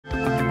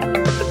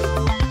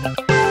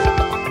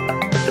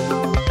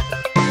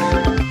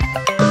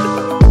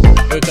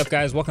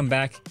guys? Welcome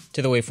back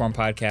to the Waveform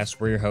Podcast.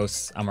 We're your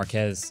hosts. I'm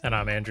Marquez. And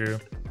I'm Andrew.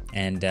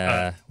 And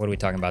what are we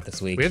talking about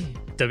this week? We have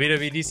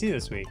WWDC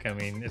this week. I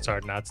mean, it's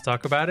hard not to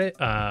talk about it.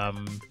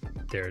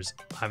 There's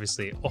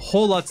obviously a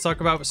whole lot to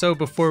talk about. So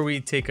before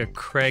we take a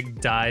Craig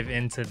dive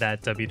into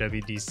that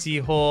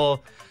WWDC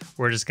hole,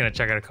 we're just going to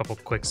check out a couple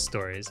quick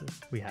stories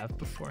we have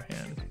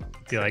beforehand.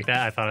 Do you like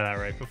that? I thought of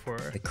that right before.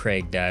 The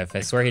Craig dive.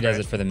 I swear he does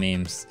it for the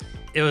memes.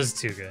 It was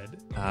too good.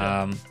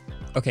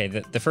 Okay,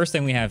 the first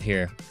thing we have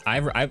here, I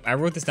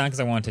wrote this down because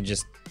I wanted to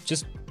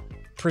just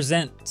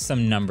present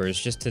some numbers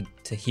just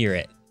to hear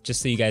it,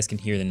 just so you guys can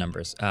hear the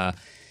numbers.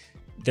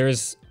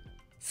 There's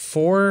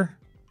 4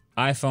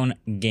 iPhone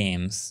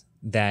games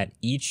that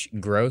each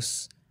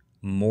gross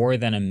more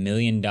than $1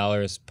 million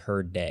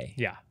per day.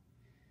 Yeah.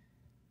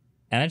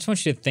 And I just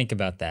want you to think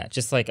about that.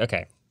 Just like,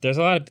 okay, there's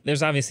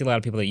obviously a lot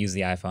of people that use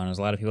the iPhone. There's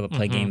a lot of people that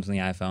play games on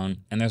the iPhone,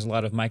 and there's a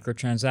lot of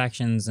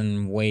microtransactions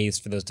and ways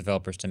for those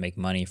developers to make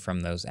money from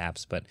those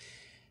apps. But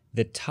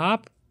the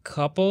top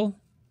couple,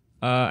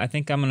 I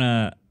think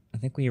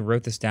we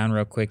wrote this down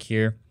real quick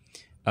here.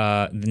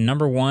 The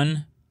number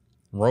one,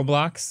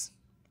 Roblox,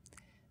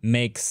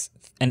 makes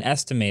an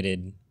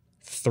estimated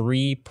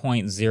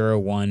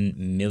 $3.01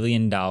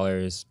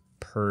 million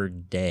per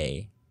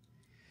day.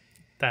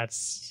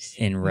 That's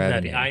in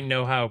revenue. Nutty. I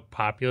know how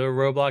popular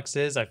Roblox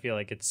is. I feel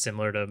like it's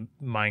similar to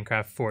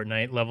Minecraft,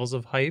 Fortnite levels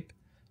of hype.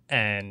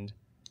 And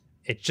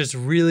it just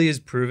really is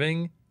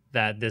proving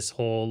that this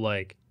whole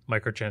like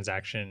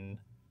microtransaction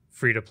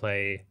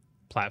free-to-play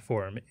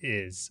platform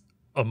is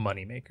a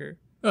moneymaker.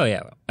 Oh,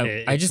 yeah.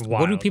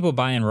 What do people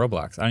buy in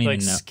Roblox? I don't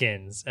even know.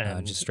 Skins.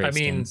 And just straight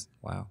skins.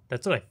 Wow.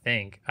 That's what I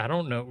think. I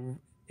don't know.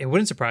 It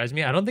wouldn't surprise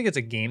me. I don't think it's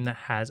a game that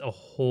has a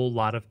whole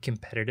lot of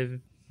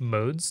competitive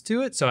modes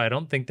to it, so I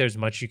don't think there's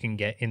much you can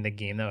get in the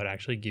game that would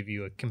actually give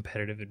you a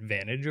competitive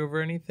advantage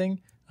over anything.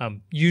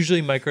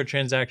 Usually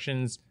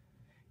microtransactions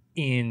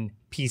in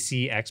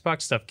PC,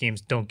 Xbox stuff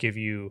games don't give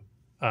you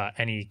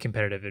any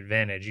competitive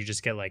advantage. You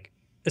just get like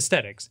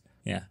aesthetics.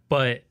 Yeah.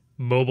 But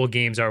mobile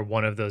games are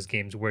one of those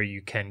games where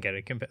you can get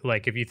a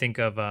like if you think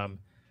of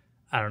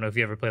I don't know if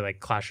you ever play like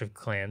Clash of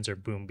Clans or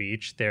Boom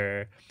Beach.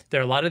 There are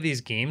a lot of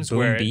these games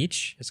where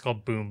it's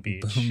called Boom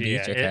Beach. Boom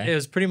Beach, okay. It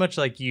was pretty much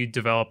like you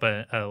develop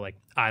a like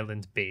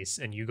island base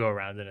and you go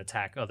around and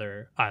attack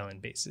other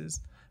island bases.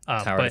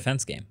 Tower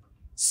defense game.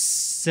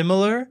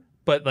 Similar,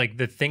 but like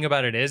the thing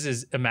about it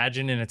is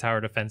imagine in a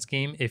tower defense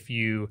game if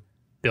you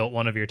built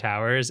one of your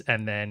towers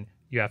and then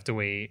you have to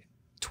wait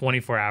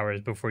 24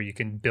 hours before you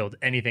can build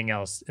anything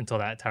else until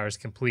that tower is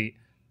complete.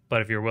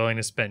 But if you're willing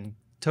to spend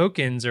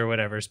tokens or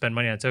whatever, spend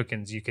money on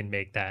tokens, you can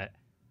make that,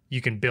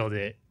 you can build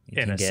it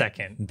in a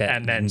second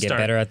and then get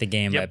better at the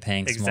game by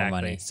paying some more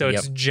money. So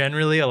it's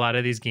generally a lot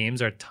of these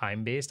games are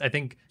time based. I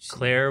think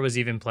Claire was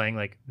even playing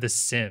like The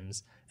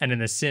Sims, and in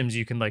The Sims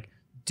you can like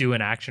do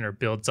an action or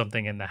build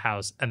something in the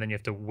house and then you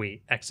have to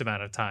wait X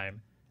amount of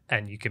time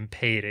and you can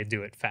pay to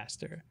do it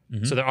faster.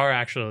 So there are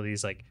actually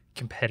these like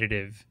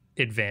competitive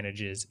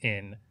advantages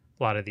in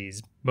a lot of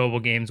these mobile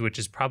games, which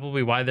is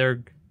probably why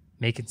they're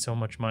making so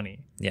much money.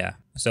 Yeah.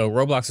 So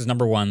Roblox is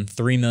number one,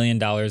 $3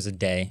 million a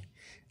day.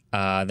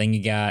 Then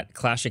you got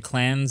Clash of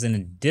Clans in a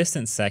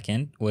distant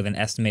second with an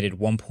estimated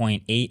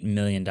 $1.8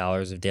 million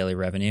of daily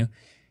revenue.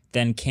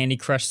 Then Candy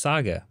Crush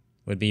Saga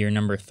would be your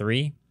number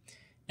 3.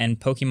 And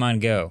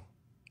Pokemon Go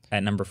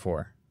at number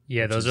 4.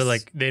 Yeah, those are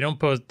like, they didn't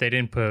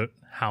put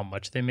how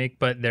much they make,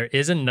 but there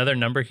is another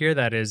number here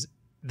that is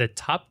the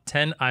top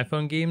 10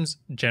 iPhone games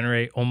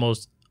generate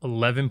almost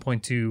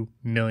 11.2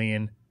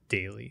 million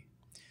daily.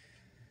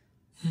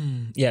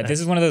 Yeah, this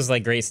is one of those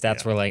like great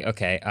stats where like,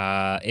 okay,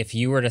 if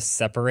you were to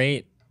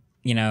separate,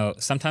 you know,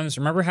 sometimes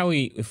remember how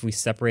if we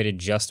separated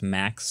just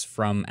Macs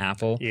from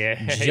Apple? Yeah.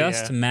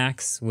 Just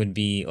Macs would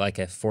be like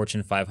a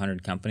Fortune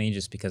 500 company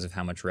just because of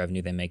how much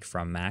revenue they make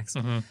from Macs.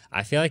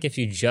 I feel like if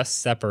you just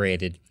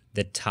separated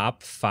the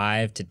top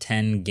 5 to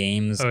 10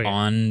 games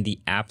on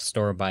the App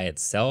Store by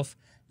itself,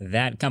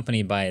 that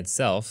company by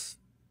itself,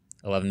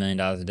 $11 million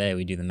a day,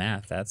 we do the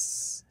math,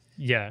 that's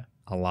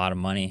a lot of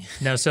money.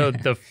 Now, so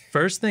the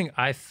first thing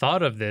I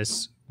thought of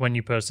this when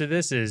you posted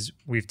this is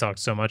we've talked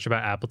so much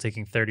about Apple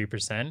taking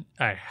 30%.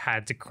 I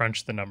had to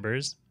crunch the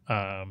numbers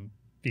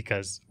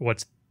because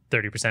what's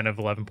 30% of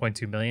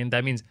 11.2 million?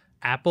 That means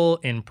Apple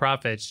in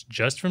profits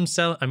just from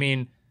selling. I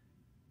mean,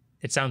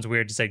 it sounds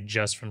weird to say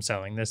just from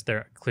selling this.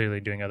 They're clearly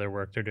doing other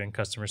work. They're doing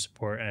customer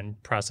support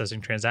and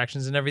processing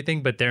transactions and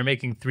everything, but they're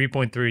making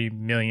 3.3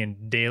 million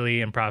daily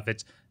in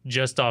profits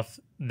just off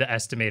the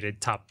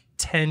estimated top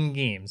 10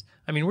 games.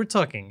 I mean, we're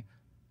talking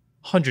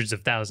hundreds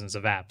of thousands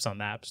of apps on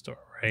the App Store,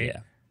 right? Yeah.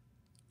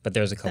 But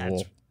there's a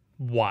couple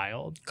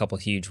wild. Couple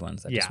huge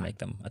ones that just make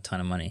them a ton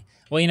of money.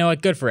 Well, you know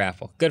what? Good for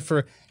Apple. Good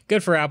for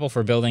Apple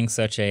for building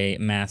such a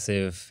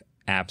massive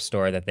app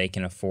store that they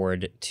can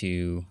afford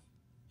to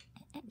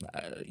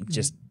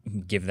just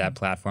give that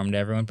platform to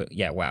everyone. But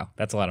yeah, wow,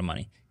 that's a lot of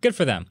money. Good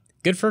for them.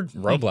 Good for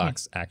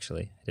Roblox,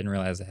 actually. I didn't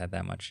realize they had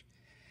that much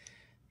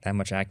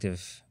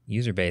active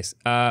user base.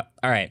 All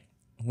right.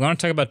 We want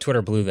to talk about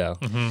Twitter Blue, though.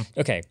 Mm-hmm.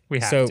 Okay. We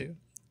have to.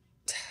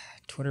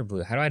 Twitter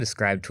Blue. How do I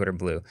describe Twitter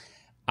Blue?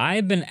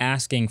 I've been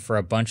asking for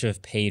a bunch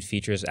of paid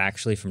features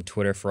actually from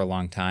Twitter for a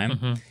long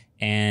time,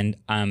 and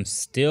I'm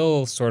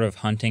still sort of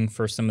hunting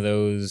for some of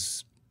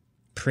those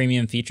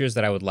premium features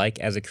that I would like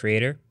as a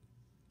creator.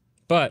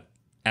 But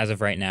as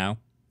of right now,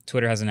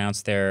 Twitter has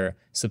announced their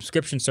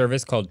subscription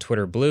service called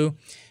Twitter Blue,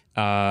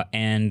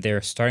 and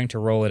they're starting to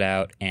roll it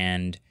out,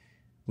 and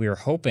we are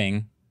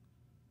hoping,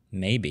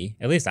 maybe,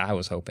 at least I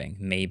was hoping,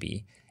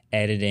 maybe,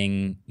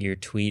 editing your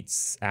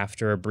tweets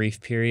after a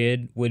brief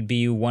period would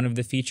be one of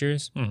the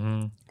features.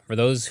 For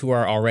those who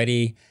are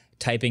already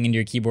typing into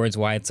your keyboards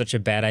why it's such a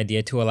bad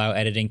idea to allow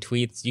editing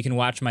tweets, you can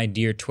watch my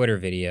Dear Twitter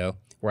video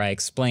where I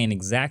explain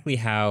exactly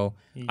how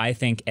I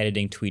think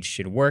editing tweets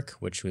should work,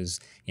 which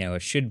was,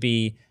 it should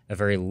be a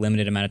very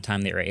limited amount of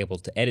time that you're able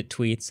to edit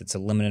tweets. It's a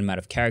limited amount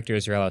of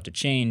characters you're allowed to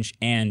change,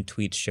 and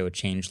tweets show a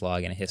change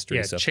log and a history.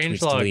 Yeah, so if change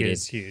tweets log deleted,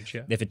 is huge.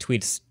 Yeah. If a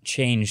tweet's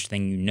changed,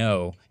 then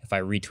if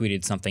I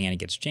retweeted something and it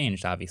gets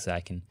changed, obviously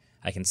I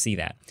can see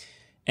that.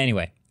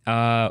 Anyway,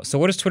 so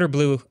what does Twitter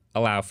Blue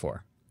allow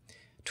for?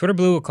 Twitter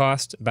Blue will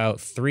cost about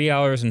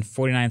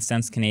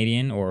 $3.49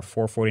 Canadian or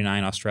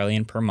 $4.49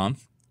 Australian per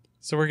month.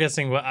 So we're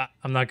guessing, well,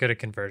 I'm not good at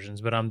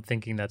conversions, but I'm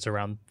thinking that's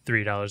around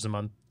 $3 a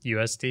month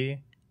USD.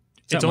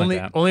 It's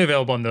only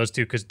available in those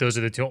two because those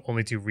are the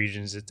only two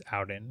regions it's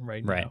out in now.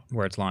 Right,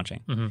 where it's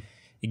launching.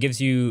 It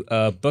gives you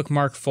a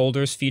bookmark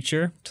folders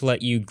feature to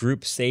let you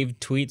group saved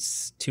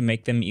tweets to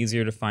make them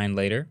easier to find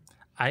later.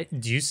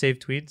 Do you save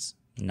tweets?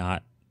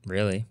 Not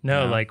really.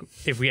 No, like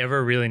if we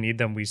ever really need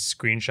them, we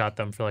screenshot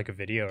them for like a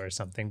video or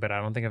something, but I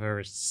don't think I've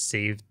ever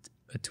saved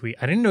a tweet.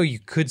 I didn't know you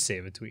could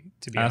save a tweet,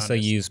 to be honest. I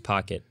also use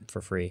Pocket for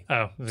free.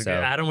 Oh, so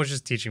Adam was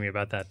just teaching me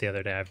about that the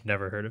other day. I've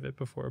never heard of it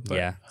before. But,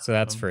 yeah, so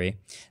that's free.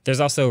 There's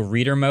also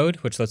reader mode,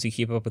 which lets you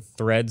keep up with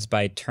threads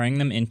by turning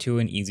them into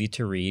an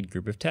easy-to-read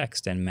group of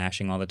text and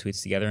mashing all the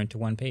tweets together into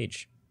one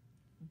page.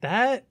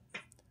 I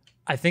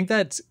think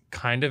that's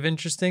kind of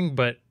interesting,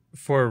 but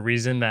for a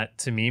reason that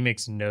to me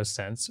makes no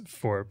sense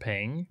for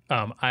paying.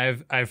 I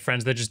have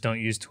friends that just don't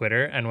use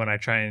Twitter, and when I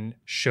try and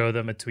show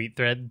them a tweet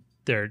thread,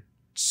 they're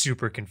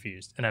super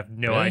confused and have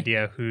no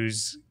idea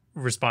who's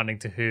responding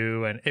to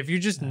who. And if you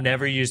just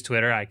never use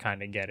Twitter, I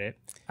kind of get it.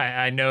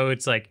 I know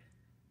it's like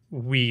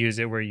we use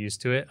it, we're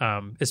used to it,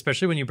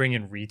 especially when you bring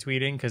in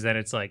retweeting, because then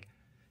it's like,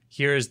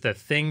 here's the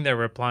thing they're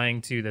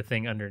replying to, the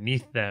thing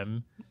underneath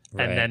them,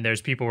 and then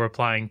there's people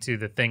replying to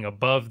the thing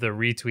above the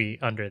retweet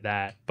under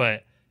that.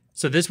 But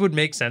so this would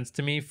make sense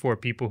to me for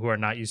people who are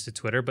not used to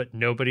Twitter, but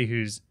nobody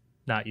who's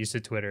not used to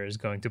Twitter is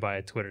going to buy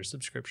a Twitter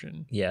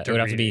subscription. Yeah, it would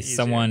have to be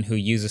someone who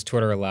uses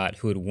Twitter a lot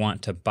who would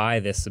want to buy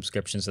this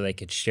subscription so they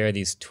could share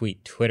these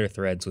Twitter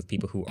threads with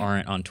people who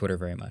aren't on Twitter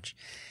very much.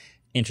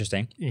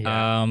 Interesting.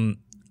 Yeah.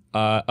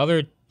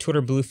 Other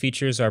Twitter Blue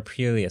features are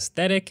purely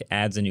aesthetic,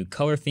 adds a new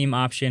color theme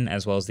option,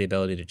 as well as the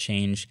ability to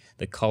change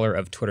the color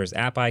of Twitter's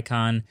app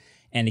icon,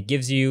 and it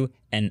gives you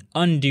an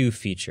undo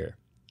feature.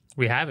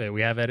 We have it.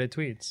 We have edit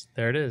tweets.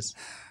 There it is.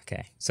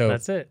 Okay, so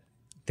that's it.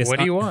 What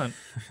do you want?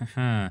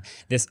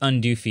 This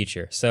undo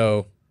feature.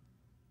 So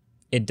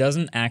it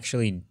doesn't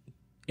actually,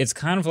 it's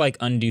kind of like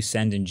undo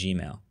send in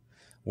Gmail,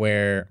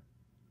 where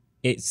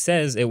it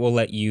says it will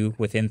let you,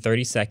 within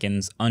 30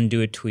 seconds,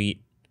 undo a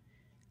tweet.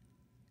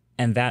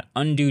 And that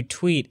undo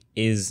tweet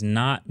is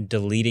not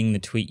deleting the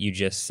tweet you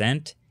just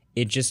sent.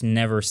 It just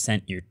never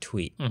sent your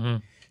tweet.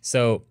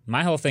 So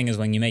my whole thing is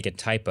when you make a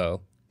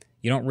typo,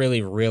 you don't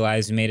really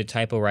realize you made a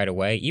typo right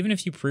away. Even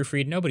if you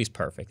proofread, nobody's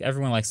perfect.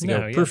 Everyone likes to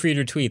proofread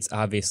your tweets.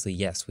 Obviously,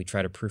 yes, we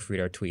try to proofread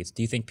our tweets.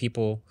 Do you think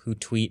people who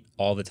tweet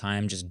all the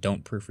time just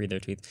don't proofread their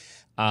tweets?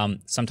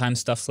 Sometimes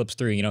stuff slips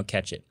through, you don't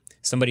catch it.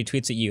 Somebody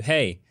tweets at you,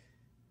 hey,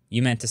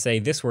 you meant to say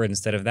this word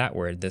instead of that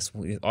word. This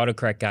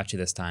autocorrect got you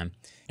this time.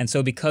 And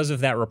so because of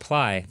that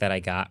reply that I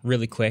got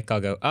really quick,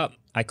 I'll go,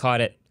 I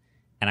caught it,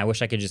 and I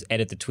wish I could just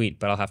edit the tweet,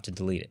 but I'll have to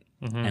delete it.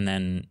 And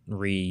then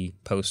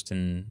repost,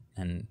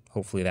 and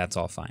hopefully that's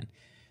all fine.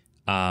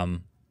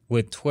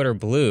 With Twitter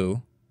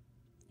Blue,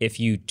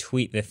 if you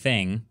tweet the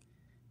thing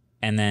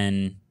and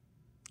then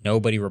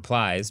nobody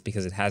replies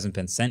because it hasn't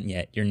been sent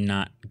yet, you're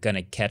not going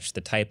to catch the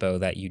typo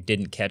that you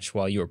didn't catch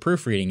while you were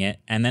proofreading it,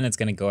 and then it's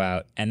going to go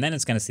out, and then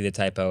it's going to see the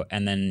typo,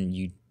 and then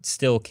you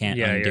still can't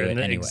undo you're it in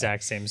the anyway.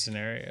 Exact same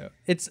scenario.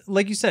 It's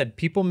like you said,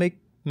 people make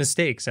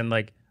mistakes, and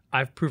like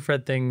I've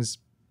proofread things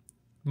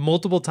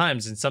multiple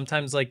times, and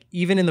sometimes like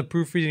even in the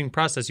proofreading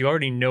process you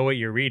already know what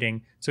you're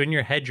reading, so in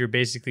your head you're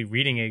basically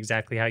reading it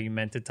exactly how you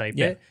meant to type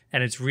it,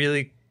 and it's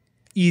really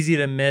easy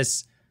to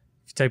miss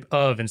if you type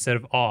of instead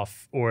of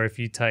off, or if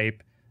you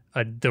type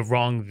the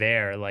wrong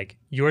there, like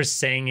you're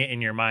saying it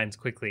in your mind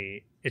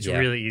quickly, it's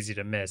really easy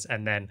to miss,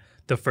 and then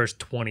the first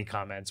 20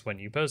 comments when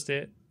you post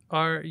it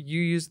are you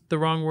used the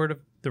wrong word of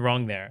the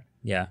wrong there.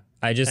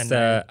 I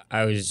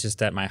was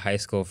just at my high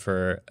school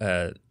for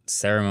a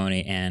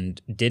ceremony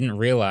and didn't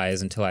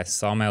realize until I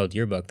saw my old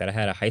yearbook that I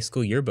had a high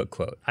school yearbook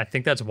quote. I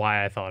think that's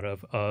why I thought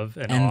of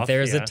and off.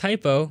 There's a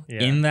typo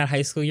in that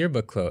high school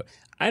yearbook quote.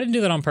 I didn't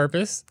do that on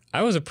purpose.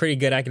 I was a pretty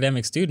good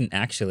academic student,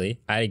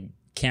 actually. I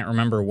can't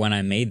remember when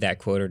I made that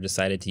quote or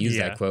decided to use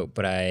that quote,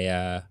 but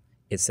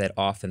it said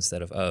off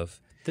instead of.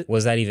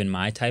 Was that even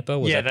my typo?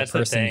 Was that the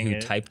person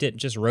who typed it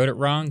just wrote it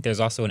wrong? There's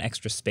also an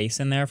extra space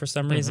in there for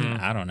some reason.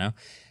 I don't know.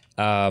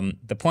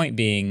 The point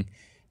being,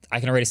 I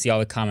can already see all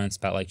the comments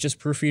about like, just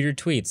proofread your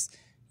tweets.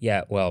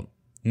 Yeah, well,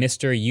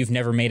 Mr. You've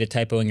never made a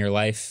typo in your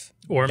life.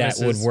 Or that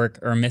Mrs. would work.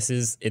 Or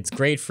Mrs. It's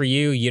great for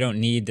you. You don't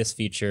need this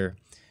feature.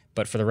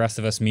 But for the rest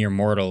of us mere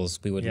mortals,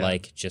 we would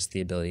like just the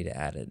ability to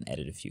add and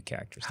edit a few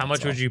characters. How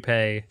much would you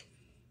pay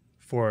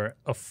for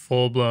a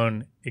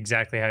full-blown,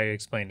 exactly how you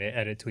explained it,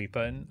 edit tweet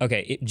button?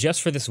 Okay,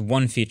 just for this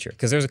one feature,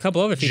 because there's a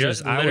couple other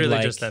features I would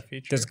like. Just that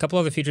feature. There's a couple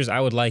other features I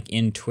would like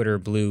in Twitter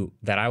Blue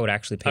that I would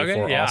actually pay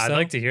for yeah, also. I'd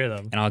like to hear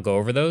them. And I'll go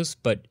over those.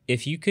 But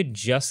if you could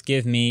just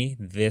give me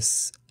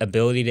this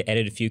ability to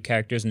edit a few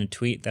characters in a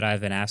tweet that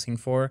I've been asking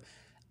for,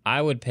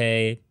 I would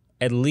pay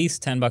at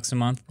least $10 a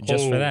month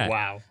just for that.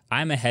 Wow.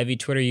 I'm a heavy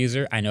Twitter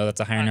user. I know that's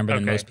a higher number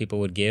than most people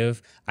would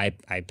give. I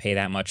pay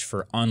that much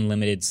for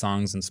unlimited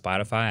songs on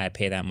Spotify. I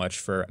pay that much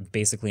for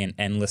basically an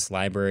endless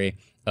library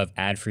of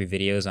ad-free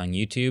videos on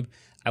YouTube.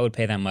 I would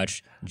pay that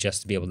much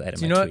just to be able to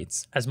edit my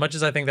tweets. As much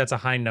as I think that's a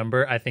high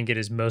number, I think it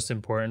is most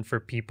important for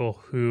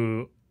people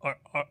who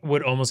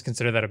would almost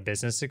consider that a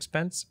business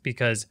expense,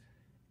 because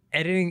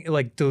editing,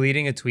 like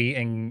deleting a tweet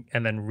and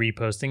then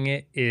reposting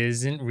it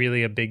isn't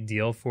really a big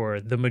deal for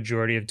the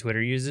majority of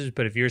Twitter users.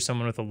 But if you're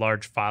someone with a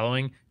large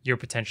following, you're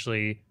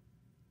potentially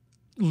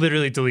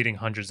literally deleting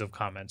hundreds of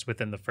comments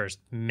within the first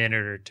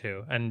minute or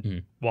two.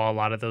 And while a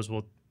lot of those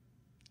will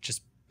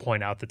just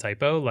point out the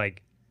typo,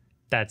 like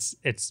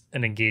it's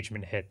an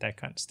engagement hit that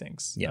kind of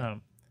stinks.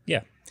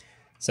 Yeah.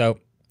 So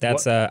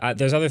that's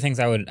there's other things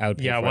I would pay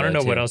for. I want to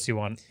know what else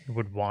you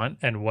would want,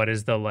 and what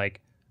is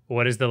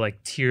the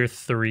tier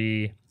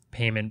 3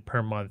 payment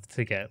per month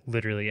to get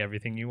literally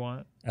everything you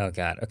want. Oh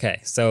God.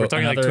 Okay. So we're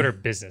talking like Twitter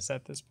business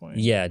at this point.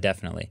 Yeah,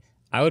 definitely.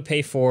 I would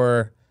pay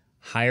for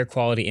higher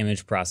quality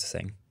image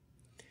processing.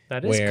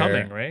 That is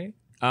coming, right?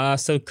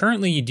 So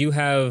currently you do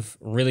have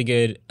really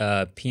good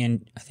I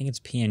think it's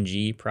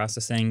PNG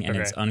processing, and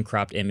it's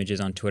uncropped images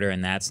on Twitter,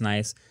 and that's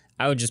nice.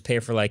 I would just pay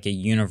for like a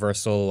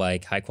universal,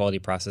 like high quality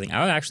processing.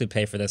 I would actually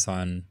pay for this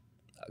on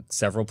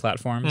several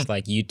platforms,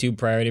 like YouTube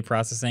priority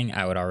processing.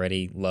 I would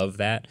already love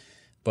that.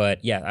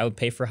 But yeah, I would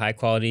pay for high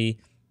quality,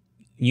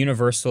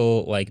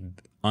 universal, like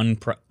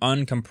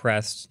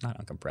uncompressed, not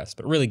uncompressed,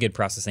 but really good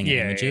processing of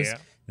images. Yeah.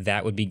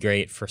 That would be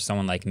great for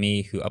someone like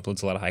me who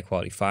uploads a lot of high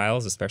quality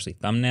files, especially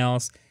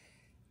thumbnails.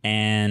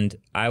 And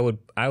I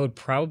would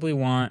probably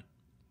want,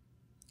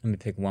 let me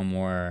pick one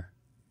more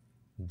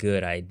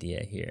good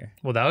idea here.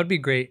 Well, that would be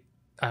great.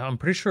 I'm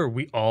pretty sure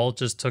we all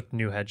just took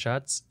new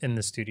headshots in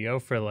the studio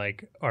for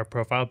like our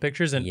profile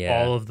pictures, and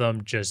all of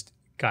them just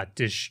got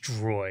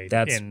destroyed.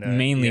 That's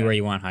mainly where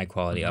you want high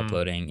quality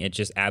uploading. It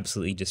just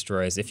absolutely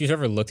destroys. If you've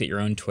ever looked at your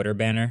own Twitter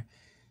banner,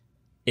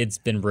 it's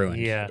been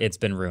ruined. Yeah. It's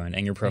been ruined.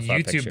 And your profile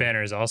YouTube picture.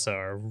 banners also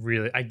are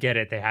really, I get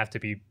it, they have to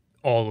be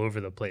all over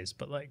the place,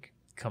 but like,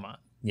 come on.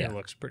 Yeah. It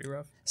looks pretty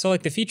rough. So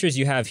like the features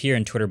you have here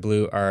in Twitter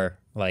Blue are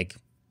like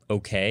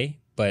okay,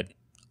 but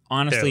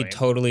honestly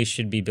totally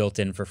should be built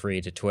in for free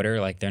to Twitter.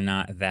 Like they're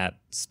not that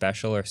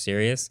special or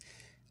serious.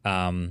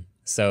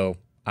 So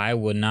I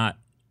would not,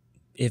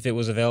 if it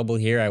was available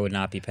here, I would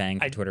not be paying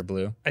for Twitter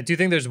Blue. I do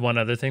think there's one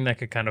other thing that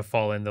could kind of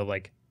fall in the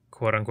like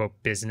quote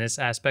unquote business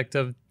aspect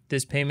of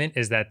this payment,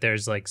 is that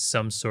there's like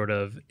some sort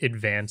of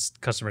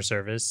advanced customer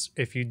service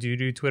if you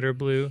do Twitter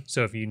Blue.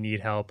 So if you need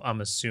help, I'm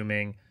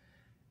assuming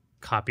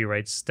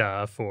copyright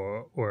stuff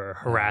or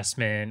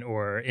harassment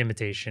or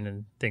imitation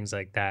and things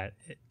like that,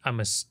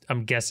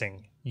 I'm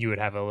guessing you would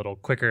have a little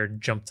quicker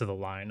jump to the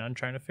line on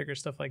trying to figure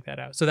stuff like that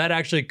out. So that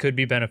actually could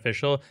be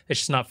beneficial. It's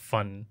just not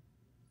fun.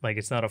 Like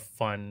it's not a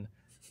fun,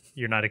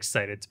 you're not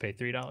excited to pay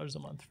 $3 a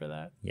month for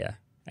that. Yeah.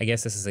 I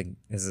guess this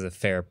is a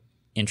fair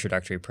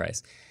introductory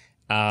price.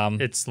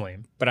 It's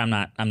lame. But I'm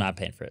not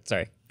paying for it.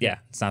 Sorry. Yeah,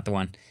 it's not the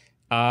one.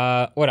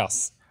 What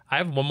else? I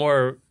have one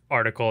more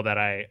article that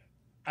I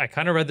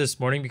kind of read this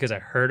morning because I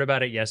heard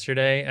about it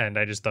yesterday, and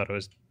I just thought it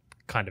was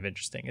kind of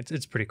interesting.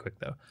 It's pretty quick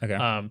though.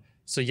 Okay.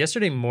 So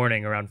yesterday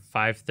morning around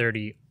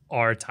 5:30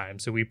 our time,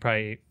 so we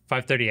probably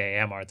 5:30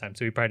 a.m. our time,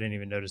 so we probably didn't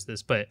even notice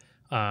this, but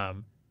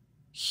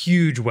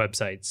huge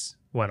websites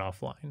went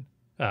offline.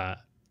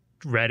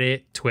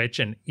 Reddit, Twitch,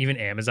 and even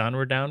Amazon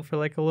were down for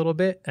like a little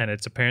bit, and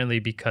it's apparently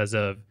because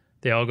of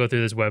they all go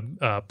through this web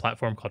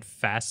platform called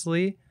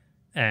Fastly,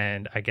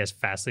 and I guess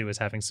Fastly was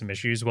having some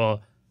issues.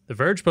 Well, The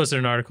Verge posted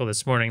an article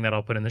this morning that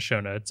I'll put in the show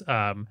notes.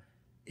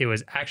 It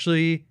was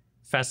actually,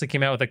 Fastly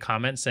came out with a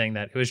comment saying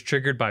that it was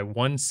triggered by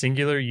one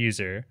singular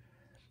user,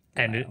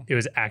 and it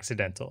was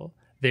accidental.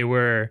 They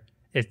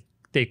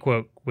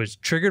quote, was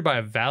triggered by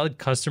a valid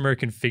customer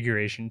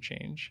configuration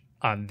change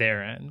on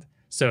their end.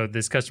 So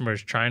this customer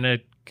is trying to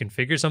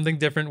configure something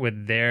different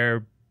with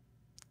their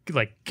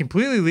like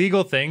completely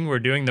legal thing. We're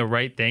doing the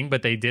right thing,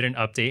 but they did an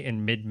update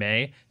in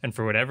mid-May. And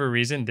for whatever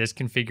reason, this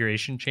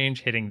configuration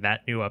change hitting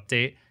that new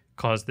update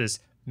caused this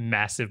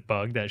massive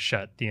bug that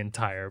shut the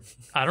entire,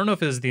 I don't know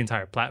if it was the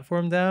entire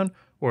platform down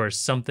or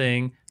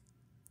something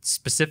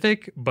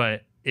specific,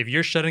 but if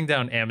you're shutting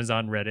down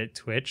Amazon, Reddit,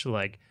 Twitch,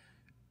 like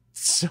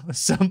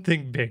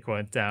something big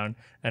went down,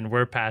 and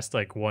we're past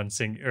like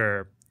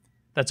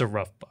that's a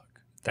rough bug.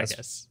 I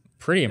guess.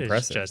 Pretty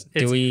impressive.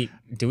 Do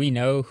we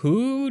know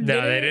who did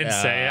No, they didn't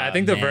say. I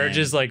think The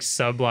Verge's like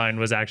subline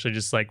was actually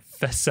just like,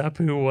 fess up,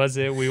 who was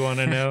it? We want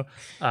to know.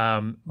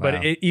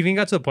 But it even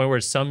got to the point where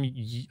some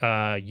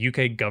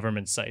UK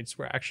government sites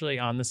were actually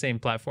on the same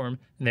platform,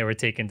 and they were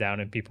taken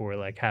down, and people were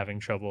like having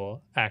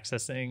trouble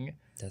accessing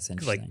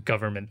like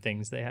government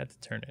things they had to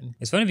turn in.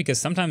 It's funny because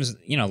sometimes,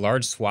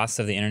 large swaths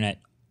of the internet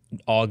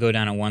all go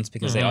down at once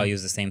because they all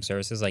use the same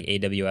services, like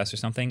AWS or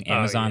something,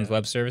 Amazon's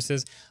web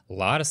services. A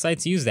lot of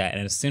sites use that.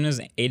 And as soon as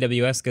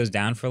AWS goes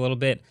down for a little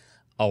bit,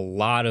 a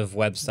lot of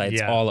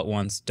websites all at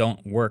once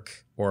don't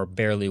work or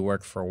barely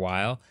work for a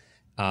while.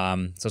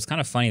 So it's kind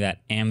of funny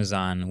that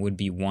Amazon would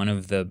be one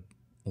of the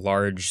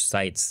large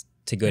sites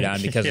to go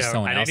down because of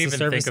someone else's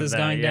services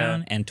going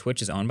down, and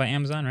Twitch is owned by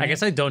Amazon, right? I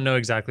guess I don't know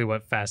exactly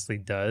what Fastly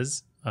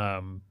does,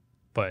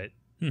 but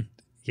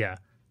yeah.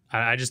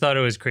 I just thought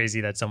it was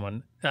crazy that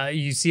someone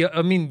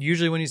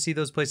usually when you see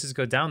those places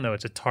go down, though,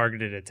 it's a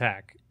targeted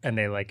attack, and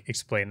they like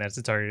explain that it's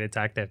a targeted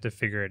attack. They have to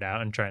figure it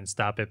out and try and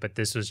stop it. But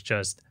this was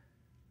just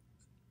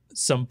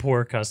some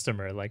poor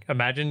customer. Like,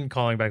 imagine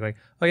calling back like,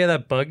 oh yeah,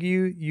 that bug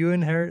you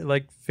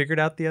figured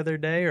out the other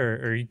day,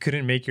 or you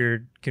couldn't make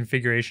your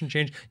configuration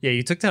change. Yeah,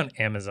 you took down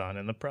Amazon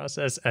in the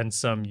process and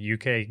some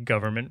UK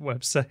government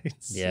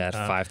websites. Yeah, at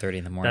 5:30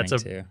 in the morning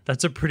too.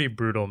 That's a pretty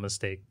brutal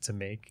mistake to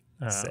make.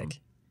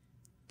 Sick.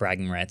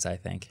 Bragging rights, I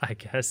think. I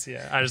guess,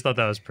 yeah. I just thought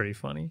that was pretty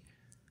funny.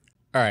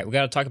 All right, we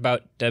got to talk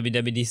about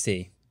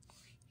WWDC,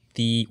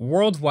 the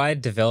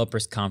Worldwide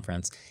Developers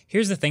Conference.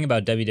 Here's the thing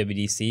about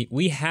WWDC.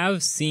 We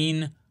have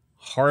seen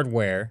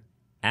hardware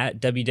at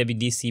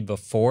WWDC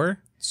before.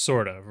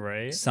 Sort of,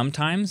 right?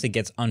 Sometimes it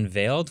gets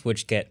unveiled,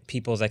 which get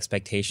people's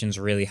expectations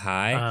really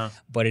high.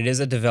 But it is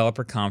a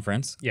developer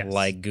conference,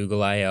 like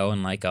Google I/O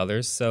and like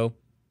others. So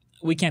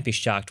we can't be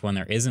shocked when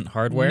there isn't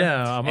hardware.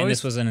 No,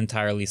 this was an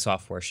entirely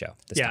software show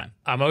this time.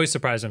 I'm always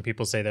surprised when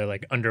people say they're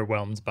like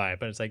underwhelmed by it,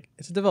 but it's like,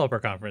 it's a developer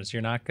conference.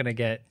 You're not going to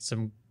get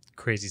some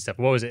crazy stuff.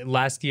 What was it?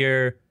 Last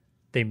year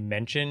they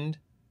mentioned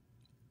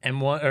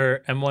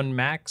M1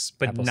 Max,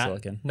 but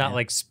not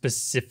like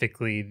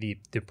specifically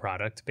the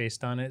product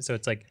based on it. So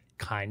it's like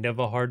kind of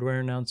a hardware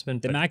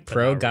announcement. The Mac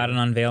Pro got an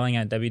unveiling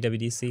at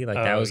WWDC. Like,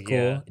 that was cool.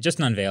 Yeah. Just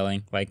an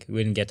unveiling. Like,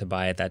 we didn't get to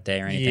buy it that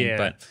day or anything,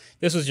 but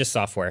this was just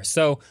software.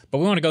 So, but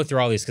we want to go through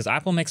all these because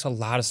Apple makes a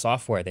lot of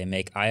software. They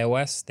make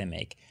iOS, they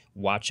make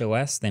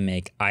WatchOS, they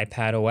make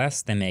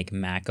iPadOS, they make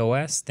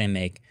macOS, they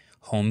make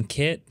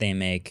HomeKit, they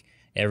make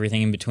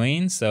everything in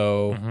between.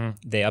 So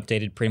they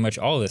updated pretty much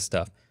all of this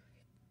stuff.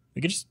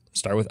 We could just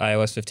start with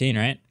iOS 15,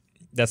 right?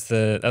 That's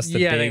the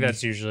big, I think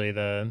that's usually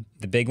the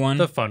big one,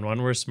 the fun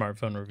one. We're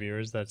smartphone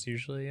reviewers. That's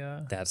usually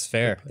that's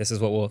fair. This is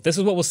what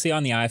we'll see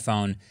on the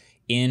iPhone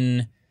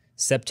in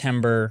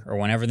September or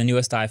whenever the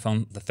newest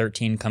iPhone, the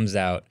 13, comes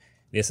out.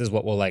 This is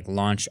what will like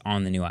launch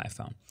on the new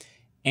iPhone.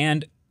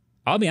 And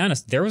I'll be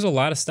honest, there was a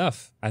lot of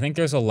stuff. I think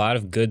there's a lot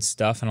of good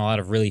stuff and a lot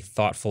of really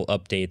thoughtful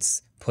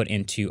updates put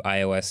into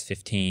iOS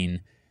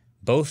 15.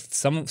 Both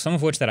some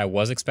of which that I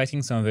was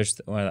expecting, some of which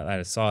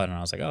I saw it and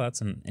I was like, oh,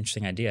 that's an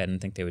interesting idea. I didn't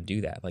think they would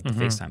do that, like the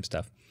FaceTime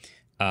stuff.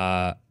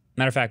 Matter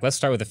of fact, let's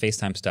start with the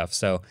FaceTime stuff.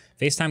 So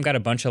FaceTime got a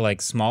bunch of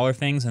like smaller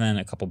things and then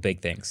a couple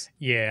big things.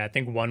 Yeah, I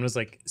think one was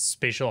like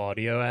spatial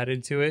audio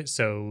added to it,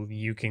 so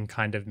you can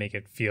kind of make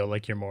it feel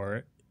like you're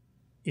more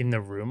in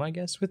the room, I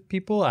guess, with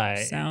people.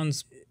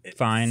 Sounds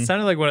fine. It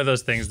sounded like one of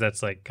those things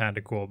that's like kind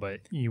of cool, but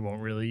you won't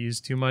really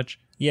use too much.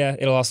 Yeah,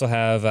 it'll also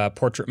have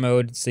portrait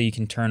mode, so you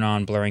can turn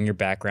on blurring your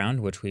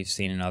background, which we've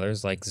seen in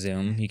others like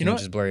Zoom. You can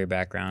just blur your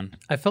background.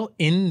 I felt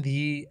in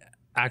the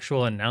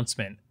actual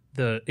announcement,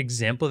 the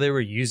example they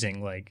were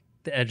using, like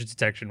the edge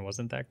detection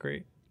wasn't that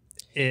great.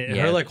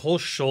 Her like whole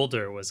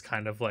shoulder was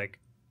kind of like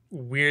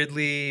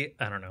weirdly,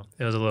 I don't know,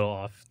 it was a little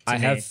off to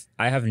me.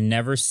 I have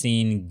never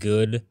seen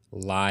good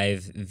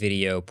live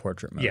video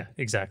portrait mode. Yeah,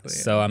 exactly.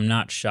 So I'm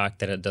not shocked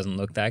that it doesn't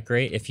look that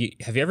great.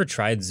 Have you ever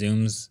tried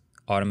Zoom's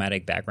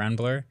automatic background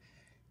blur?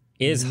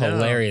 It is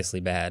hilariously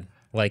bad.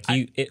 Like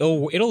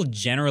it'll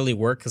generally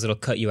work because it'll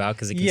cut you out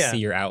because it can see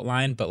your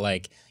outline, but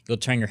like you'll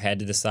turn your head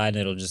to the side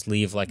and it'll just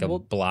leave like a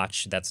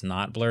blotch that's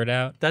not blurred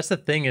out. That's the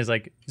thing is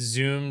like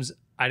Zoom's,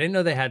 I didn't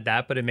know they had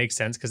that, but it makes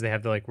sense because they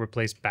have to like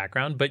replace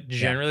background. But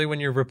generally when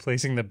you're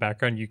replacing the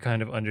background, you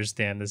kind of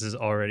understand this is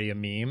already a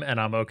meme,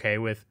 and I'm okay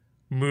with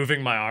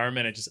moving my arm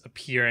and it just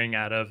appearing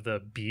out of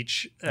the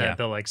beach,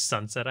 the like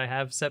sunset I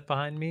have set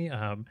behind me.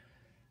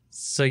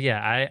 So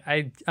yeah,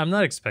 I'm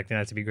not expecting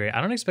that to be great. I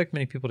don't expect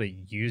many people to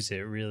use it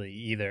really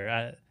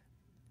either.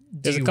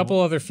 There's a couple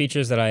other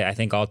features that I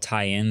think all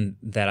tie in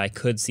that I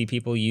could see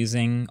people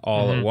using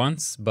all at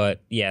once,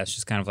 but yeah, it's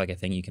just kind of like a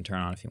thing you can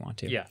turn on if you want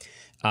to. Yeah.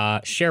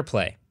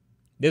 SharePlay.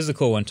 This is a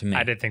cool one to me.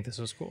 I did think this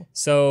was cool.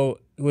 So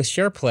with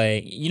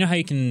SharePlay, you know how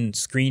you can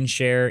screen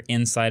share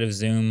inside of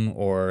Zoom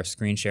or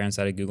screen share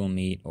inside of Google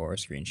Meet or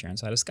screen share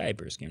inside of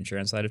Skype or screen share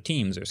inside of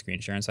Teams or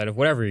screen share inside of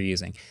whatever you're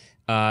using.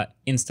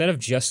 Instead of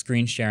just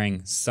screen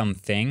sharing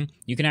something,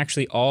 you can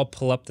actually all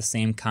pull up the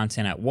same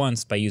content at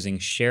once by using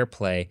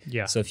SharePlay.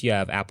 Yeah. So if you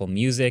have Apple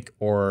Music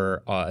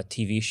or a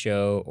TV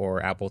show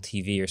or Apple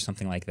TV or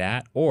something like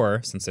that,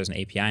 or since there's an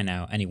API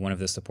now, any one of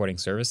the supporting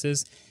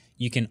services,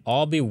 you can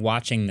all be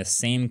watching the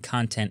same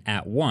content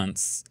at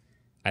once.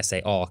 I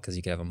say all because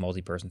you could have a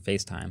multi-person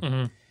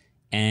FaceTime,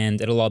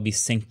 and it'll all be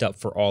synced up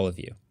for all of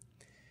you.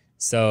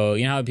 So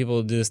you know how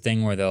people do this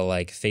thing where they'll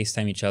like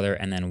FaceTime each other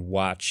and then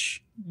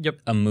watch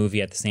a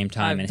movie at the same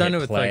time and hit play?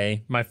 With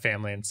like my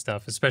family and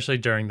stuff, especially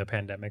during the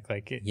pandemic.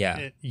 Like,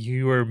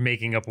 you were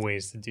making up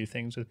ways to do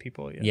things with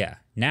people. Yeah.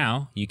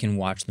 Now you can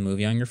watch the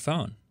movie on your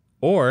phone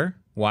or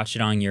watch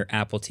it on your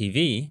Apple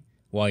TV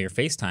while you're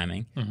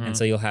FaceTiming. And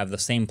so you'll have the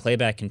same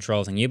playback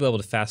controls and you'll be able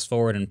to fast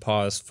forward and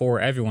pause for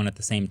everyone at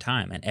the same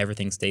time and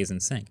everything stays in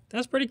sync.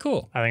 That's pretty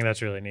cool. I think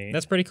that's really neat.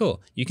 That's pretty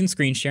cool. You can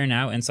screen share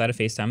now inside of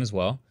FaceTime as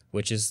well,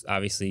 which is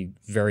obviously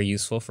very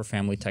useful for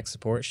family tech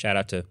support. Shout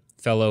out to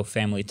fellow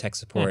family tech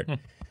support.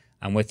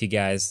 I'm with you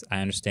guys.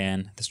 I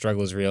understand the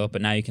struggle is real,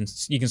 but now you can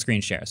screen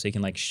share. So you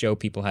can like show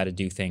people how to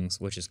do things,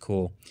 which is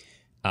cool.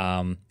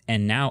 And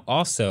now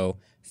also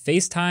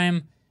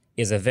FaceTime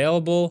is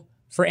available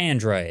for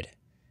Android.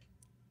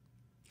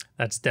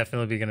 That's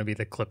definitely going to be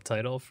the clip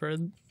title for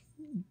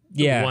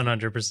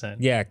 100%.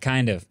 Yeah,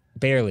 kind of.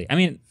 Barely. I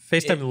mean,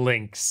 FaceTime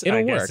links,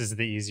 I guess, is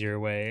the easier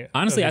way.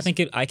 Honestly, I think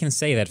I can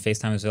say that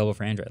FaceTime is available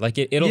for Android. Like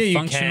it'll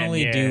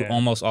functionally do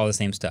almost all the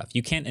same stuff.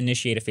 You can't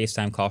initiate a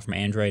FaceTime call from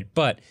Android,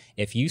 but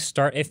if you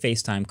start a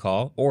FaceTime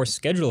call or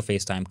schedule a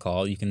FaceTime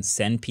call, you can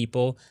send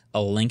people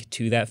a link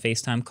to that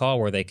FaceTime call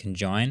where they can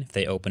join. If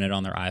they open it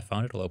on their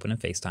iPhone, it'll open in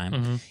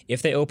FaceTime.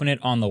 If they open it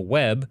on the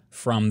web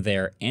from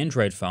their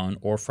Android phone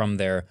or from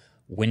their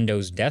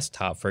Windows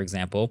desktop, for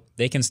example,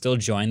 they can still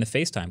join the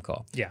FaceTime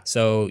call. Yeah.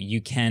 So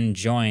you can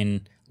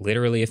join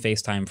literally a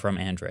FaceTime from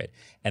Android.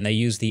 And they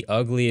use the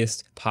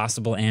ugliest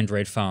possible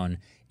Android phone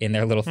in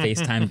their little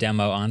FaceTime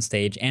demo on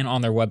stage and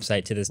on their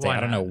website to this day.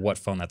 I don't know what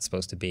phone that's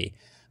supposed to be.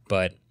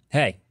 But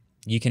hey,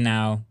 you can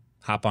now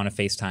hop on a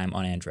FaceTime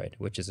on Android,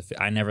 which is,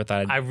 I never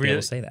thought I'd be able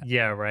to say that.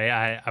 Yeah,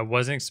 right. I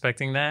wasn't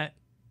expecting that.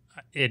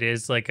 It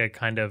is like a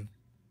kind of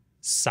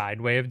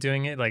side way of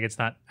doing it. Like it's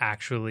not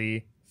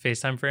actually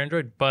FaceTime for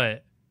Android,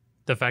 but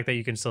the fact that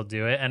you can still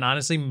do it. And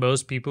honestly,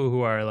 most people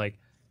who are like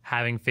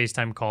having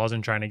FaceTime calls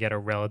and trying to get a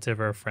relative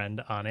or a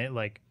friend on it,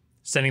 like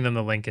sending them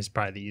the link is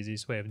probably the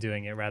easiest way of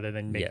doing it rather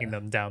than making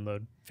them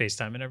download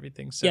FaceTime and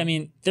everything. So yeah, I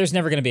mean, there's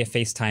never going to be a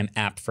FaceTime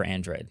app for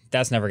Android.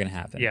 That's never going to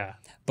happen. Yeah.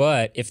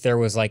 But if there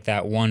was like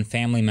that one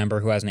family member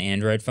who has an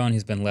Android phone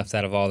who's been left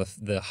out of all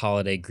the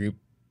holiday group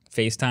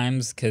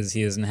FaceTimes because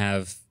he doesn't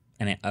have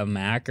a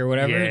Mac or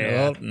whatever,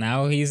 well,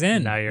 now he's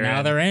in.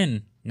 Now they're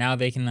in. Now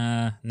they can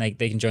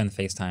join the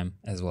FaceTime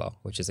as well,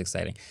 which is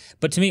exciting.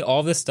 But to me,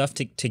 all this stuff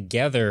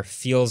together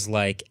feels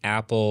like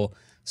Apple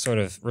sort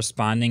of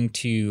responding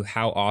to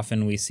how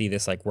often we see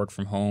this like work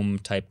from home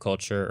type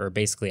culture, or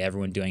basically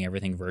everyone doing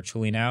everything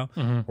virtually now,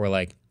 where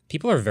like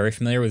people are very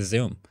familiar with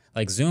Zoom.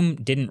 Like Zoom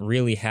didn't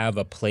really have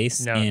a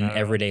place in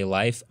everyday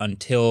life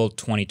until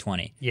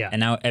 2020. Yeah. And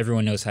now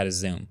everyone knows how to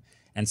Zoom.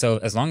 And so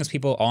as long as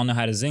people all know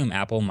how to Zoom,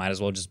 Apple might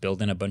as well just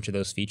build in a bunch of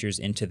those features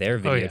into their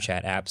video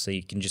chat app so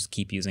you can just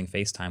keep using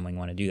FaceTime when you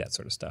want to do that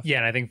sort of stuff. Yeah,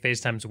 and I think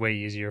FaceTime's way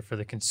easier for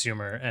the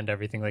consumer and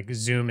everything. Like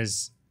Zoom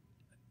has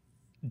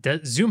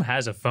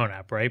a phone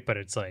app, right? But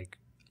it's like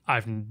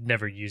I've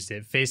never used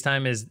it.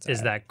 FaceTime is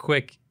that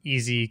quick,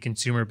 easy,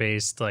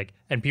 consumer-based, like,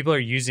 and people are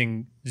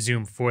using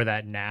Zoom for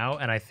that now.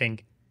 And I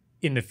think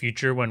in the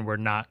future when we're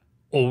not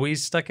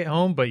always stuck at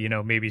home, but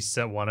maybe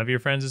one of your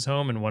friends is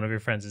home and one of your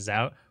friends is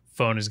out,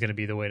 phone is going to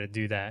be the way to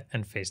do that,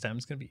 and FaceTime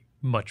is going to be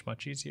much,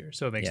 much easier.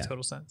 So it makes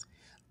total sense.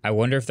 I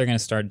wonder if they're going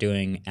to start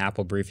doing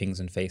Apple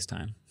briefings in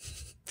FaceTime.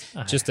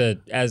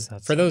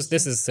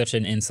 This is such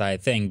an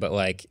inside thing, but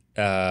like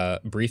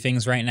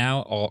briefings right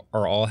now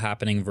are all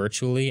happening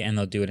virtually, and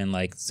they'll do it in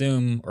like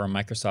Zoom or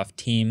Microsoft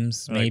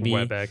Teams, maybe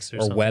like WebEx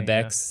or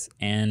WebEx,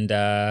 and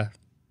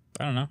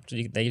I don't know.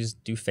 They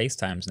just do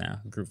FaceTimes now,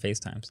 group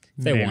FaceTimes,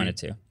 if they wanted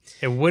to.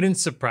 It wouldn't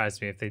surprise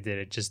me if they did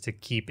it just to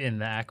keep in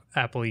the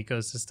Apple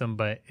ecosystem,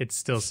 but it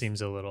still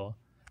seems a little...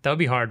 That would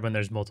be hard when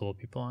there's multiple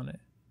people on it.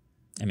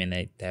 I mean,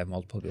 they have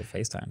multiple people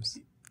FaceTimes.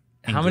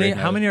 How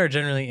many are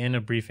generally in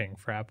a briefing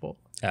for Apple?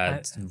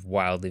 It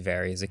wildly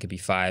varies. It could be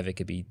 5, it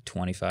could be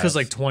 25. Because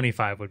like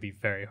 25 would be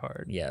very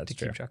hard to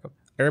keep track of.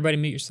 Everybody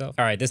mute yourself.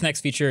 All right, this next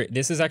feature,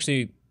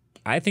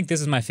 I think this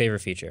is my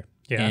favorite feature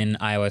in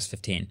iOS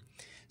 15.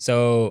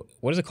 So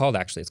what is it called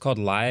actually? It's called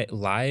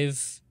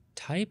Live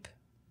Type?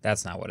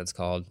 That's not what it's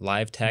called.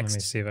 LiveText. Let me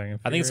see if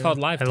I think it's called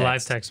LiveText.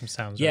 LiveText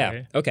sounds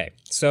right. Okay.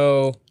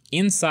 So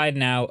inside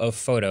now of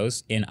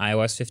Photos in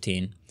iOS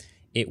 15,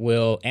 it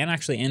will, and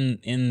actually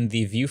in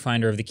the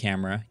viewfinder of the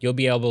camera, you'll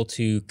be able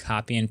to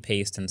copy and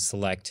paste and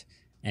select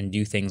and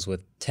do things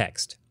with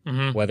text.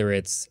 whether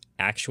it's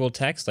actual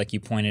text, like you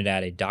pointed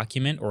at a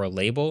document or a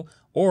label,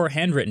 or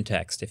handwritten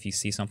text if you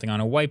see something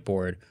on a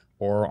whiteboard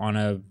or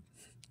on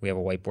we have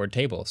a whiteboard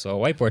table,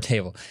 so a whiteboard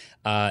table.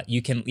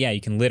 You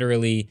can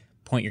literally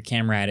point your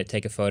camera at it,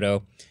 take a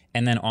photo,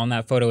 and then on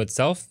that photo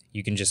itself,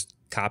 you can just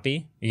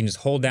copy. You can just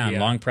hold down,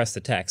 long press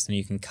the text, and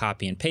you can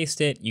copy and paste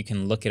it. You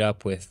can look it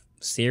up with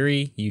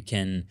Siri. You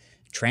can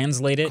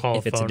translate it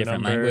if it's a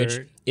different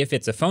language. If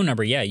it's a phone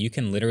number, you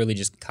can literally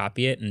just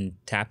copy it and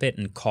tap it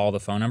and call the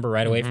phone number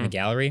right away from the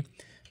gallery.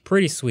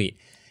 Pretty sweet.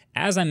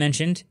 As I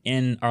mentioned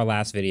in our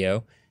last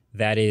video,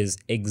 that is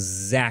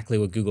exactly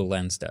what Google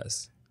Lens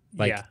does.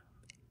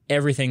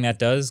 Everything that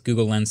does,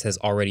 Google Lens has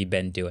already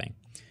been doing.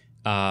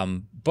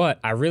 But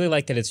I really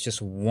like that it's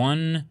just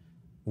one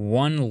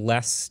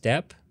less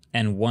step,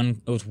 and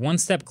it was one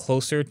step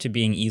closer to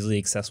being easily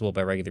accessible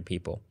by regular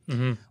people.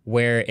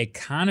 Where it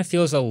kind of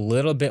feels a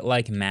little bit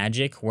like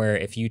magic, where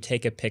if you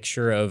take a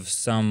picture of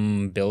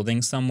some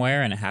building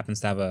somewhere and it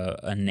happens to have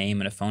a name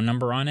and a phone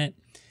number on it,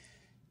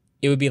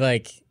 it would be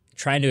like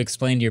trying to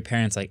explain to your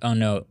parents, like, oh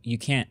no, you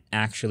can't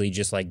actually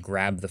just like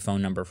grab the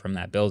phone number from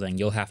that building.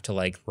 You'll have to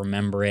like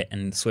remember it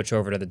and switch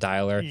over to the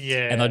dialer.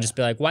 And they'll just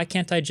be like, why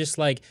can't I just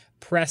like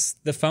press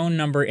the phone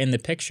number in the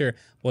picture?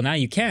 Well, now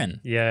you can.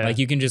 Like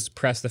you can just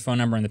press the phone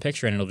number in the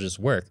picture and it'll just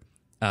work.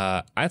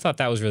 I thought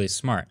that was really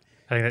smart.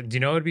 Do you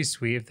know what would be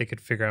sweet if they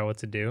could figure out what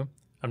to do?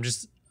 I'm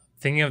just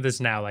thinking of this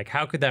now. Like,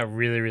 how could that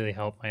really, really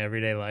help my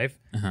everyday life?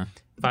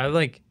 If I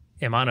like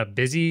am on a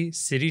busy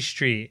city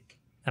street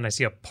and I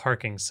see a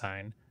parking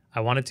sign, I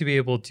wanted to be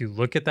able to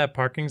look at that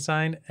parking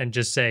sign and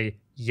just say,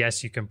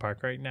 yes, you can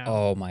park right now.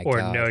 Oh my God. Or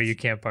gosh. no, you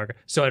can't park.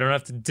 So I don't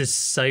have to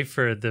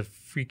decipher the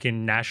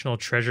freaking national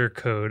treasure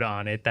code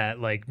on it that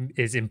like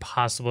is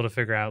impossible to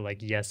figure out.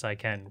 Like, yes, I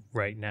can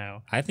right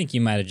now. I think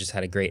you might have just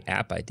had a great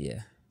app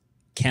idea.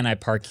 Can I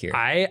park here?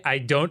 I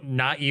don't,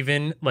 not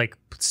even like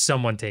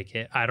someone take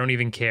it. I don't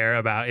even care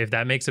about if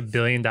that makes $1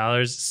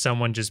 billion.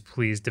 Someone just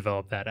please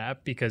develop that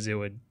app, because it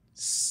would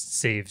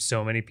save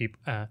so many people.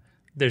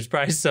 There's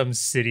probably some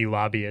city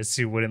lobbyists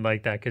who wouldn't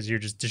like that because you're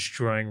just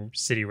destroying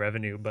city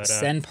revenue. But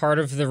send part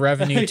of the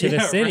revenue to the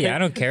city. Right? I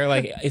don't care.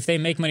 Like if they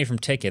make money from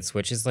tickets,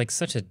 which is like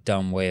such a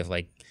dumb way of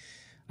like,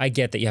 I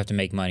get that you have to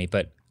make money,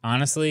 but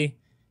honestly,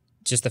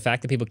 just the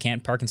fact that people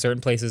can't park in certain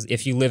places.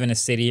 If you live in a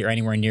city or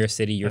anywhere near a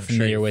city, you're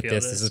familiar with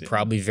this. This is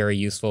probably very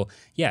useful.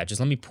 Yeah,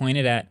 just let me point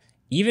it at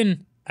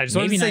even. I just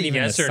maybe not even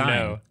yes the sign.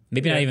 No.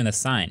 Maybe not even the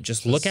sign.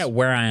 Just look at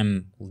where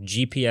I'm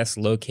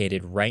GPS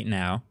located right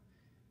now.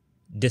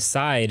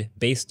 Decide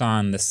based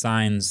on the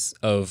signs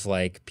of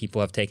like people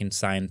have taken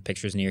sign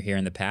pictures near here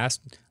in the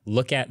past.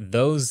 Look at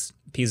those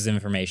pieces of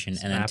information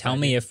and then tell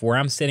me if where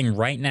I'm sitting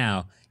right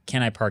now,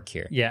 can I park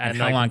here? Yeah, and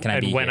how long can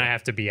I be here? And when I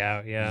have to be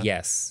out. Yeah.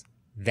 Yes,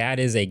 that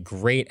is a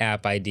great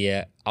app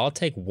idea. I'll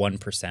take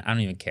 1%. I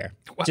don't even care.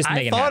 Just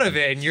make it happen. I thought of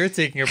it, and you're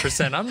taking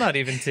 1%. I'm not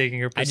even taking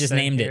 1%. I just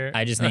named here. it.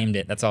 I just named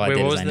it. That's all I did.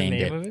 What was I the named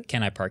name of it?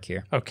 Can I park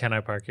here? Oh, can I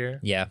park here?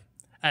 Yeah.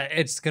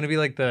 It's gonna be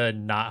like the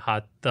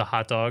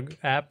hot dog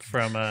app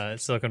from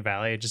Silicon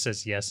Valley. It just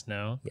says yes,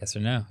 no, yes or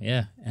no,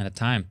 yeah, and a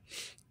time.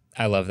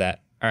 I love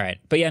that. All right,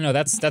 but yeah, no,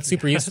 that's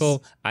super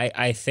useful.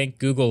 I think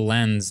Google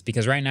Lens,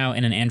 because right now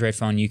in an Android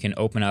phone you can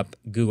open up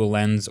Google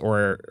Lens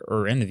or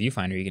in the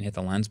viewfinder you can hit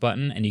the Lens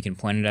button and you can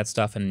point it at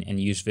stuff and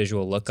use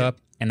visual lookup,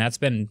 and that's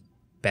been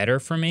better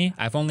for me.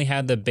 I've only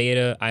had the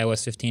beta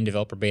iOS 15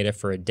 developer beta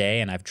for a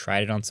day, and I've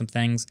tried it on some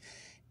things.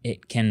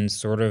 It can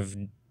sort of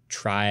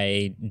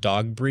try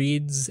dog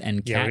breeds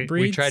and cat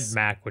breeds. We tried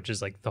Mac, which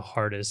is like the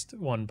hardest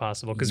one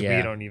possible because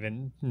we don't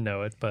even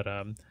know it. But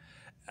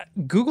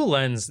Google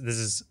Lens, this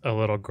is a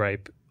little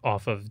gripe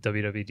off of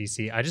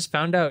WWDC. I just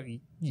found out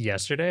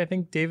yesterday, I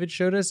think David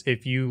showed us,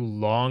 if you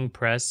long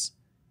press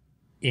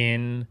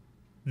in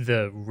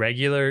the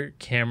regular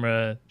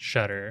camera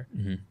shutter,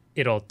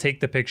 it'll take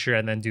the picture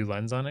and then do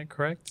Lens on it,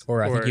 correct?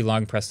 Or I think you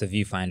long press the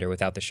viewfinder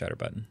without the shutter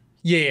button.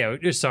 Yeah,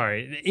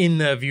 sorry. In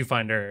the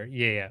viewfinder,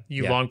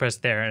 you long press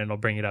there and it'll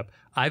bring it up.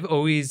 I've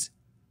always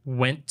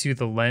went to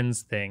the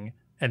Lens thing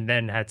and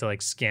then had to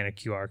like scan a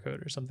QR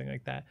code or something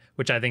like that,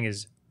 which I think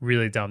is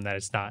really dumb that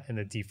it's not in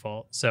the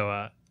default.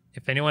 So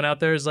if anyone out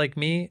there is like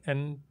me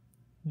and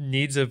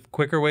needs a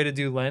quicker way to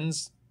do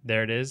Lens,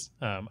 there it is.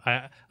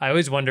 I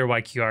always wonder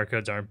why QR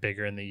codes aren't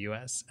bigger in the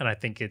US, and I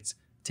think it's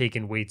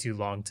taken way too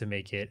long to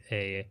make it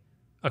a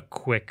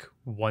quick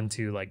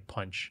 1-2 like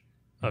punch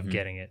of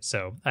getting it.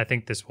 So I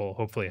think this will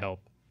hopefully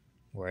help.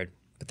 Word.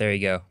 But there you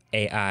go.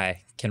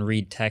 AI can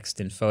read text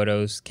and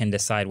photos, can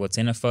decide what's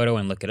in a photo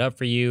and look it up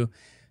for you.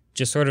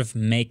 Just sort of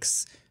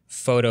makes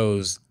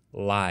photos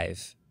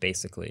live,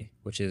 basically,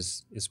 which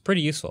is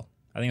pretty useful.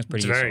 I think it's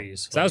pretty useful. Very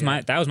useful. So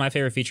that was my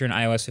favorite feature in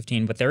iOS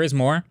 15, but there is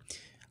more.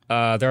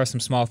 There are some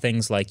small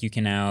things like you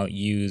can now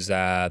use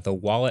the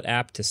Wallet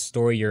app to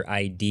store your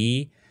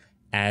ID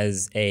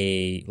as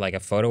a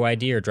photo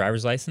ID or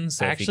driver's license.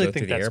 So I actually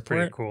think that's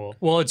pretty cool.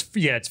 Well, it's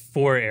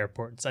for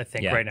airports, I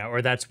think, right now,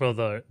 or that's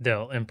where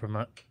they'll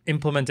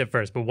implement it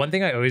first. But one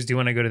thing I always do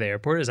when I go to the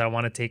airport is I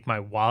want to take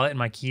my wallet and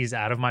my keys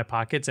out of my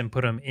pockets and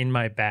put them in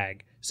my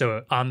bag,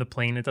 so on the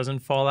plane it doesn't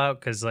fall out.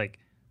 Because like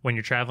when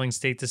you're traveling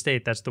state to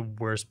state, that's the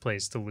worst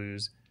place to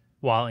lose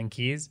wallet and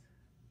keys.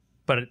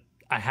 But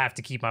I have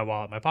to keep my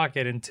wallet in my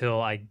pocket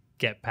until I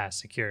get past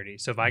security.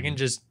 So if I can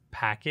just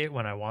pack it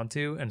when I want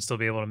to and still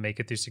be able to make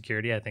it through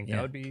security, I think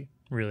that would be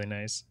really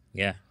nice.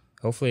 Yeah.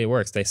 Hopefully it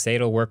works. They say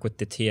it'll work with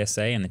the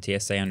TSA, and the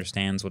TSA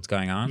understands what's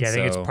going on. Yeah, I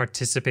think it's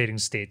participating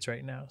states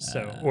right now,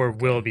 or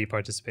will be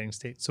participating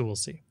states. So we'll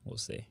see. We'll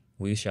see.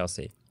 We shall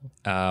see.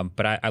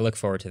 But I look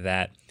forward to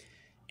that.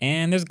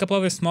 And there's a couple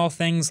other small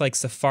things, like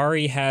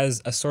Safari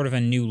has a sort of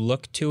a new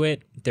look to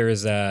it.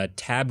 There's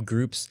tab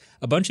groups.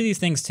 A bunch of these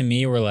things to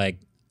me were like,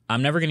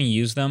 I'm never going to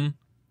use them,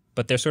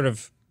 but they're sort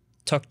of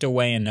tucked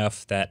away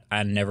enough that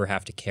I never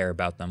have to care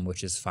about them,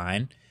 which is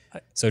fine.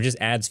 So it just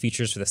adds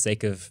features for the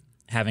sake of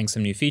having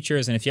some new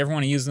features. And if you ever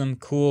want to use them,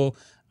 cool.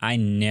 I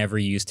never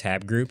use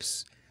tab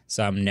groups,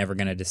 so I'm never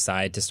going to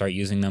decide to start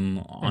using them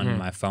on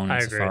my phone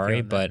in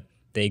Safari, but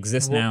they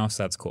exist now,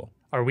 so that's cool.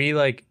 Are we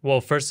like, well,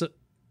 first,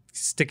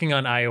 sticking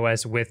on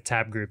iOS with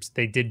tab groups,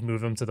 they did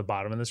move them to the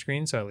bottom of the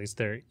screen, so at least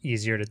they're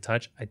easier to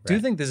touch. I do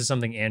think this is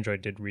something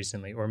Android did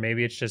recently, or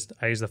maybe it's just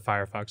I use the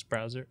Firefox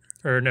browser.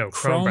 Or no,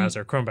 Chrome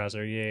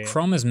browser. Yeah.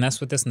 Chrome has messed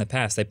with this in the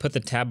past. They put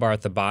the tab bar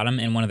at the bottom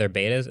in one of their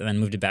betas and then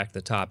moved it back to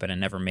the top, and it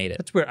never made it.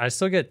 That's weird. I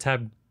still get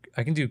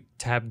I can do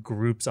tab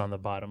groups on the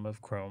bottom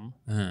of Chrome.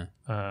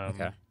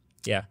 Okay.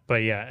 Yeah.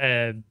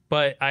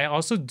 But I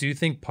also do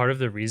think part of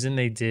the reason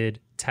they did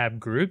tab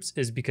groups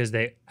is because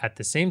they, at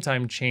the same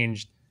time,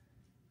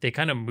 they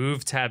kind of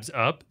moved tabs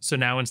up. So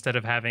now instead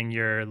of having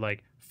your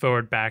like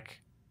forward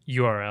back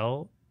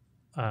URL,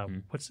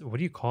 what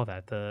do you call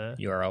that? The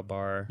URL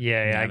bar.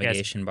 Yeah,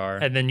 navigation bar.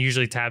 And then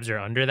usually tabs are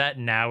under that.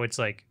 Now it's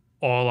like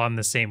all on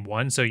the same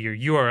one. So your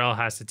URL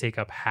has to take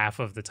up half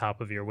of the top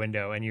of your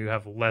window, and you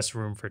have less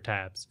room for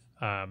tabs.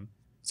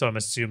 So I'm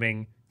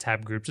assuming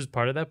tab groups is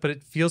part of that, but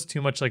it feels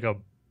too much like a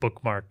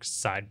bookmark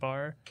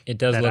sidebar. It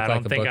does look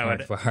like a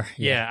bookmark bar.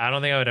 Yeah, I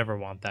don't think I would ever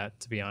want that,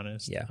 to be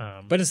honest.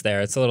 Yeah, but it's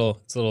there. It's a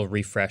little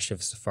refresh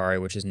of Safari,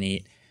 which is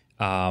neat.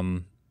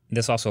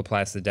 This also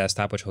applies to the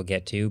desktop, which we'll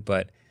get to.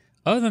 But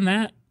other than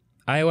that,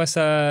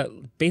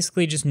 iOS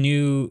basically just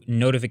new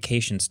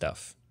notification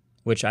stuff,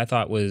 which I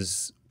thought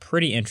was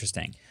pretty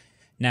interesting.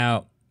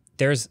 Now,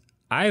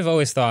 I've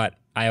always thought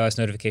iOS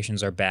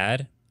notifications are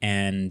bad,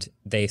 and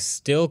they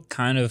still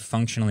kind of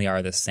functionally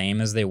are the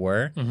same as they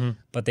were,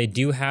 but they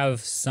do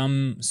have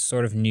some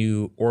sort of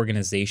new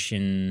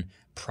organization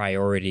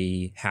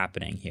priority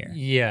happening here.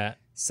 Yeah.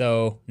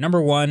 So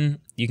number one,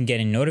 you can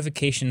get a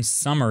notification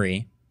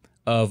summary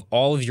of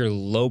all of your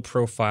low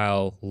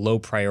profile, low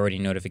priority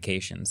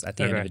notifications at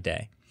the end of the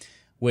day,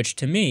 which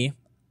to me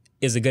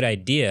is a good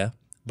idea,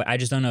 but I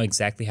just don't know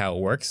exactly how it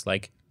works.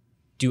 Like,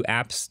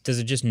 does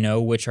it just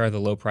know which are the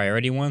low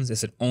priority ones?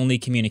 Is it only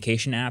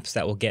communication apps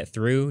that will get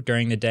through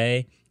during the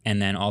day?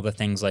 And then all the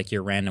things like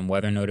your random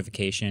weather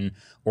notification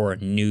or a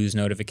news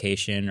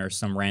notification or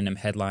some random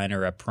headline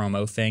or a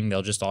promo thing,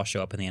 they'll just all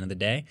show up at the end of the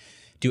day?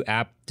 Do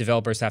app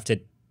developers have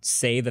to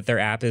say that their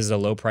app is a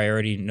low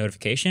priority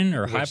notification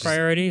or high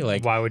priority?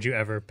 Like, why would you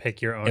ever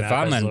pick your own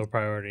app as low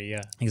priority?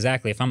 Yeah,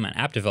 exactly. If I'm an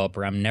app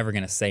developer, I'm never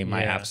going to say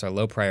my apps are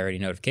low priority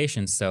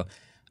notifications. So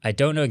I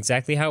don't know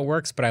exactly how it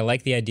works, but I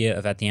like the idea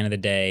of at the end of the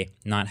day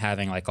not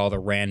having like all the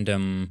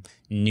random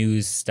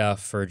news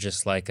stuff or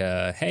just like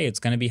hey, it's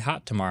going to be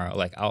hot tomorrow.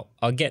 Like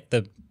I'll get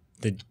the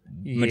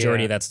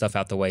majority of that stuff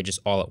out the way just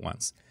all at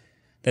once.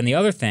 Then the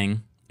other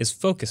thing is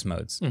focus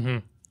modes.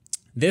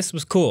 This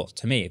was cool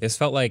to me. This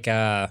felt like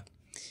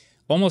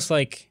almost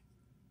like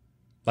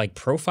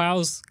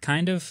profiles,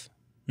 kind of.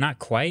 Not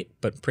quite,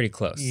 but pretty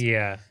close.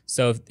 Yeah.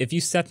 So if you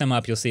set them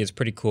up, you'll see it's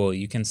pretty cool.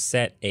 You can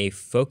set a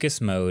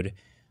focus mode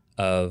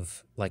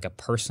of like a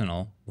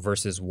personal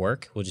versus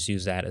work. We'll just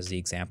use that as the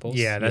examples.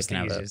 Yeah, that's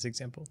the easiest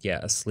example. Yeah,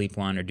 a sleep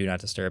one or do not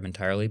disturb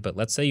entirely. But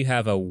let's say you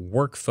have a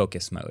work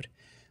focus mode.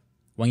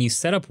 When you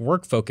set up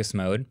work focus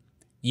mode,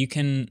 you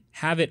can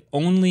have it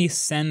only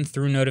send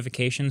through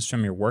notifications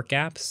from your work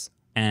apps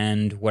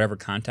and whatever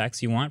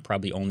contacts you want,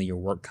 probably only your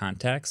work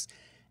contacts.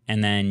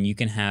 And then you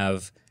can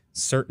have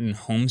certain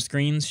home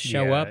screens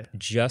show up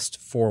just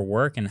for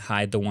work and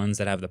hide the ones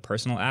that have the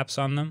personal apps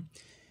on them.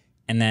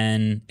 And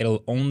then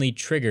it'll only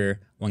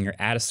trigger when you're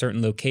at a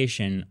certain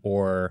location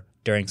or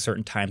during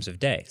certain times of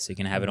day. So you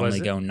can have it only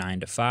go 9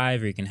 to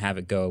 5, or you can have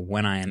it go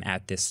when I am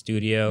at this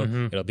studio.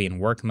 It'll be in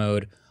work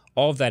mode.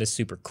 All of that is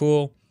super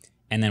cool.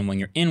 And then when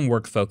you're in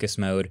work focus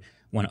mode,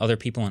 when other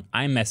people on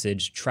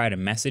iMessage try to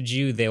message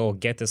you, they will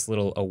get this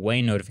little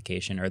away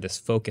notification or this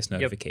focus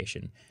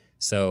notification.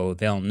 So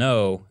they'll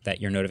know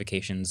that your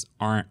notifications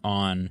aren't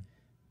on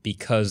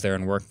because they're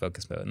in work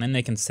focus mode. And then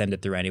they can send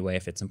it through anyway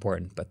if it's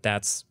important. But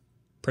that's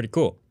pretty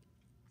cool.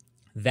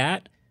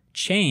 That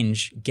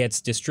change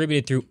gets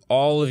distributed through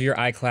all of your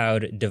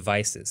iCloud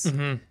devices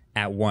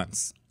at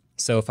once.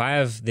 So if I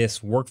have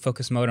this work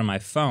focus mode on my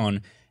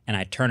phone and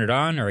I turn it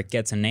on or it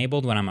gets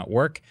enabled when I'm at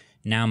work,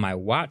 now my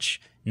watch,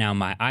 now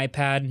my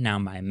iPad, now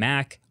my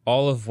Mac,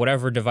 all of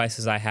whatever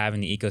devices I have in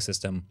the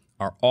ecosystem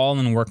are all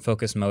in work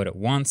focus mode at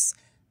once.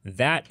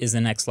 That is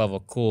the next level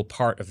cool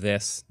part of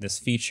this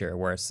feature,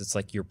 where it's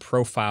like your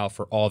profile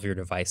for all of your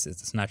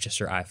devices. It's not just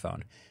your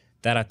iPhone.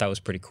 That I thought was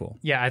pretty cool.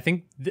 Yeah, I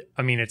think,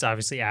 I mean, it's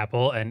obviously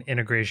Apple, and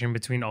integration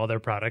between all their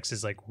products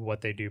is like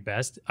what they do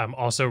best. I'm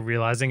also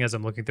realizing as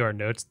I'm looking through our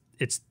notes,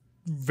 it's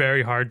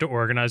very hard to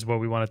organize what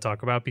we want to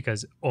talk about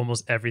because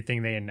almost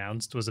everything they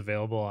announced was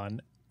available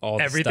on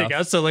everything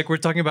else. So like we're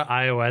talking about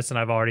iOS, and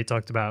I've already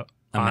talked about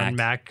on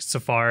Mac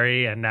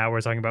Safari, and now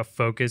we're talking about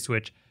Focus,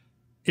 which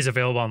is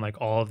available on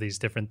like all of these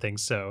different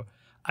things. So,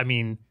 I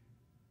mean,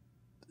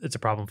 it's a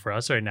problem for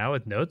us right now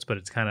with notes, but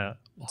it's kind of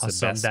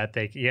awesome that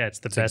it's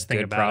the best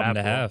thing about problem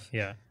Apple to have.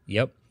 Yeah.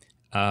 Yep.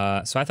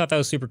 So I thought that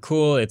was super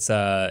cool. It's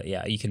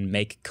you can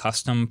make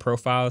custom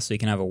profiles, so you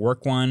can have a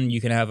work one, you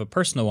can have a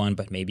personal one,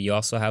 but maybe you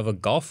also have a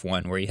golf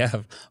one where you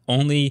have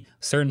only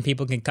certain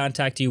people can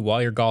contact you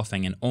while you're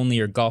golfing, and only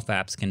your golf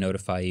apps can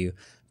notify you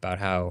about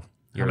how.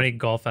 How many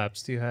golf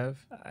apps do you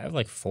have? I have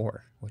like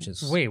 4, which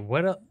is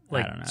what?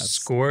 Like, I don't know.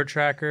 Score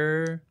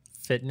tracker,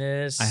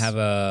 fitness. I have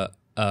a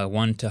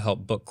one to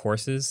help book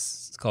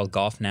courses. It's called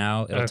Golf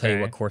Now. It'll tell you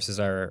what courses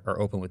are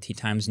open with tee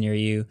times near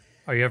you.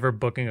 Are you ever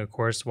booking a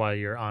course while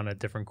you're on a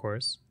different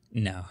course?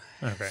 No.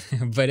 Okay.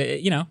 But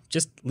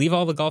just leave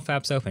all the golf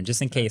apps open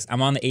just in case.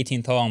 I'm on the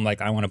 18th hole. I'm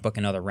like, I want to book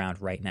another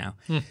round right now.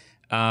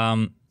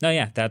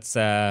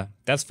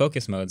 That's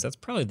focus modes. That's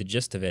probably the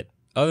gist of it.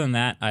 Other than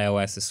that,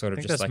 iOS is sort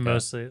of just like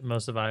most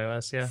of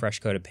iOS, yeah. Fresh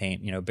coat of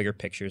paint, bigger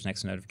pictures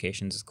next to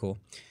notifications is cool.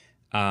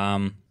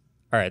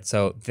 All right,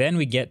 so then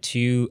we get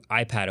to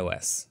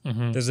iPadOS.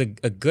 There's a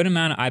good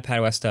amount of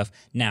iPadOS stuff.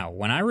 Now,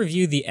 when I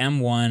review the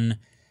M1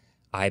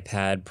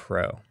 iPad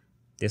Pro,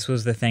 this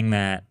was the thing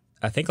that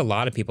I think a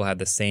lot of people had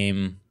the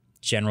same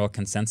general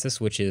consensus,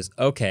 which is,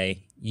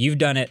 okay, you've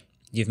done it.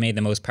 You've made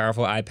the most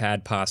powerful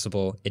iPad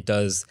possible. It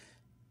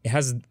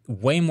has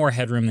way more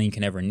headroom than you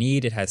can ever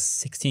need. It has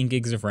 16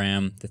 gigs of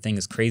RAM. The thing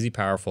is crazy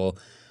powerful,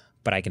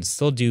 but I can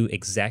still do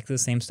exactly the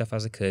same stuff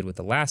as I could with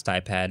the last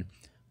iPad.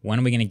 When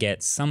are we going to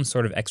get some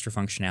sort of extra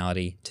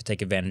functionality to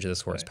take advantage of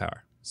this horsepower?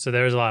 Right. So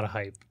there was a lot of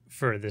hype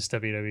for this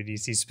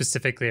WWDC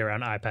specifically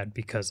around iPad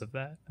because of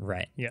that.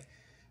 Right. Yeah.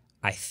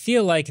 I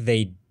feel like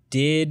they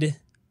did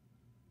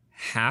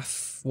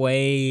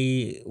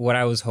halfway what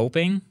I was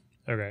hoping.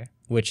 Okay.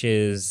 Which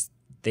is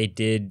they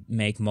did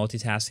make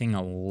multitasking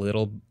a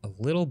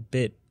little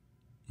bit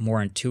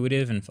more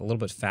intuitive and a little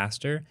bit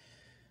faster,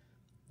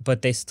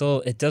 but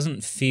it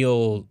doesn't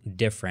feel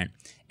different.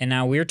 And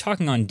now we were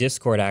talking on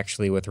Discord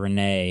actually with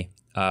Renee.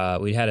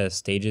 We had a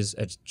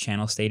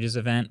channel stages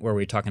event where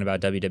we were talking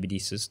about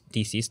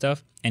WWDC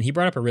stuff, and he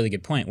brought up a really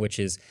good point, which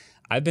is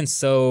I've been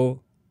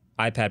so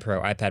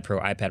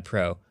iPad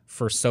Pro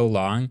for so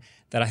long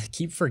that I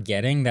keep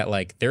forgetting that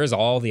like there's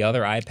all the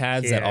other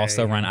iPads that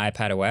also run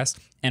iPadOS,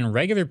 and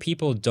regular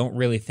people don't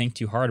really think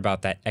too hard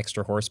about that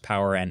extra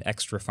horsepower and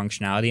extra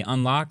functionality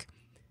unlock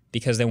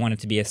because they want it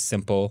to be a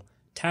simple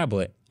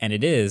tablet, and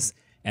it is.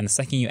 And the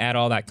second you add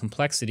all that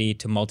complexity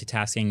to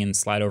multitasking and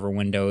slide over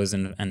windows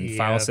and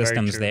file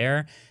systems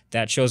there,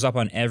 that shows up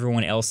on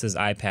everyone else's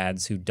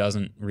iPads who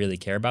doesn't really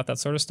care about that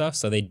sort of stuff.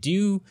 So they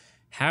do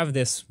have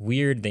this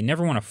weird, they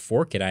never want to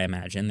fork it, I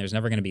imagine. There's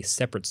never going to be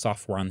separate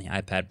software on the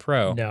iPad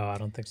Pro. No, I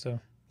don't think so.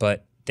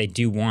 But they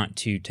do want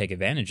to take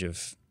advantage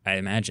of, I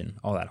imagine,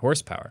 all that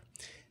horsepower.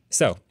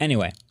 So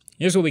anyway,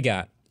 here's what we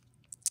got.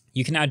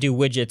 You can now do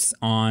widgets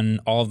on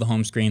all of the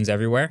home screens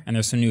everywhere, and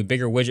there's some new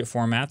bigger widget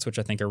formats, which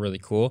I think are really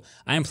cool.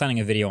 I am planning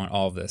a video on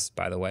all of this,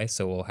 by the way,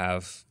 so we'll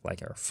have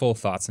like our full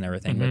thoughts and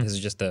everything, but this is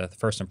just the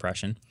first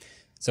impression.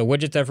 So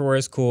widgets everywhere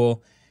is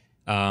cool.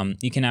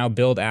 You can now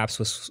build apps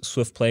with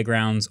Swift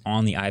Playgrounds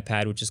on the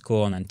iPad, which is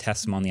cool, and then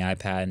test them on the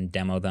iPad and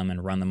demo them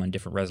and run them on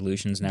different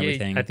resolutions and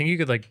everything. I think you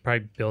could like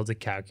probably build a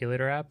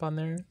calculator app on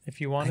there if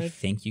you wanted. I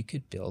think you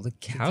could build a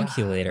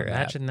calculator app.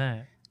 Imagine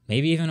that.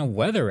 Maybe even a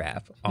weather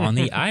app on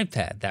the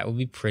iPad. That would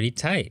be pretty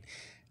tight.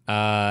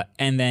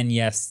 And then,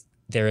 yes,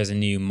 there is a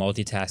new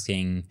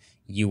multitasking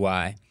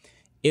UI.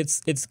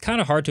 It's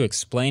kind of hard to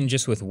explain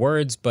just with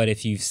words, but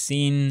if you've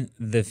seen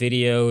the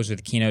videos or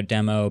the keynote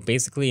demo,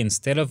 basically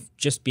instead of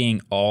just being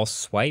all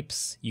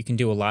swipes, you can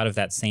do a lot of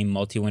that same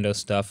multi-window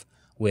stuff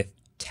with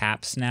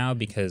taps now,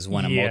 because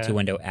when a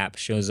multi-window app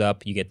shows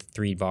up, you get the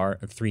three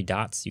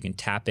dots. You can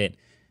tap it,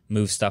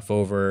 move stuff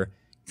over,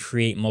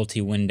 create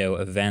multi-window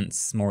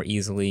events more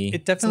easily.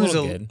 It definitely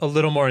is a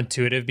little more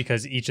intuitive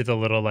because each of the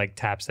little like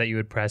taps that you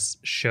would press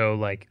show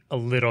like a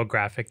little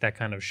graphic that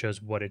kind of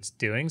shows what it's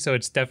doing. So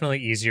it's definitely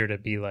easier to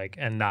be like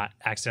and not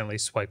accidentally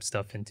swipe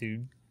stuff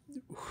into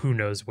who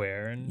knows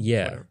where. And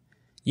whatever.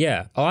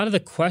 Yeah. A lot of the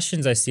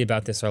questions I see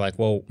about this are like,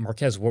 well,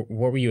 Marquez, what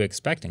were you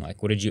expecting?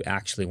 Like, what did you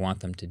actually want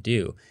them to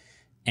do?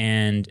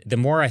 And the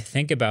more I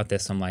think about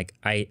this, I'm like,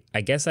 I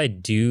guess I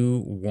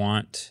don't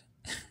want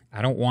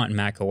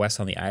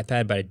macOS on the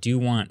iPad, but I do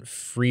want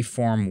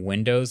freeform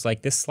windows.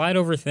 Like this slide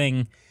over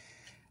thing,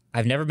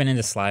 I've never been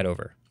into slide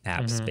over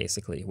apps,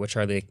 basically, which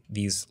are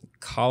these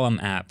column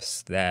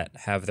apps that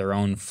have their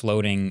own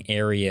floating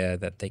area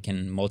that they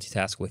can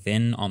multitask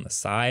within on the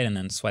side and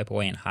then swipe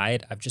away and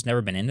hide. I've just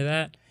never been into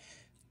that.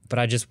 But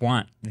I just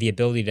want the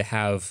ability to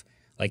have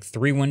like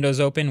 3 windows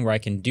open where I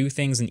can do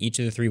things in each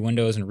of the 3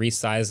 windows and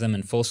resize them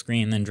and full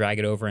screen and then drag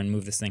it over and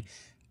move this thing.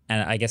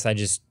 And I guess I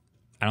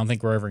don't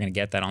think we're ever going to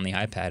get that on the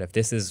iPad. If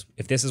this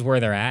is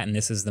where they're at and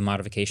this is the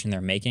modification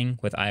they're making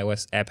with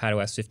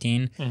iPadOS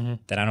 15,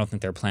 then I don't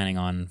think they're planning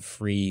on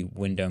free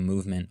window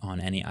movement on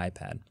any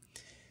iPad.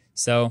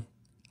 So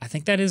I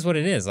think that is what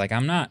it is. Like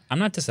I'm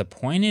not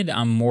disappointed.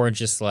 I'm more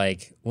just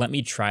like, let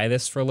me try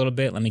this for a little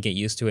bit. Let me get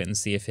used to it and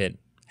see if it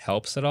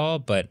helps at all.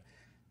 But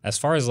as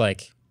far as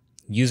like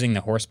using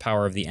the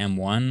horsepower of the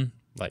M1,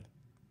 like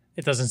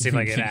it doesn't seem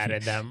like it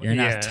added them. You're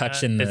not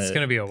touching the... It's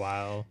going to be a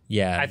while.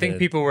 Yeah. I think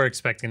people were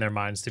expecting their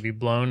minds to be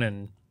blown,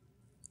 and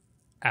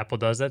Apple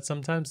does that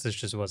sometimes. This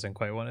just wasn't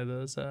quite one of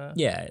those.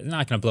 Yeah, it's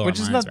not going to blow our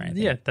minds or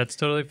anything. Yeah, that's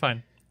totally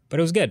fine. But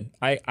it was good.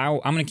 I'm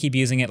going to keep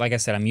using it. Like I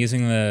said, I'm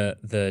using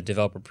the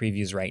developer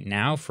previews right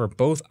now for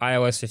both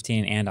iOS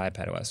 15 and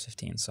iPadOS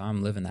 15. So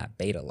I'm living that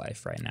beta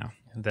life right now.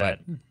 That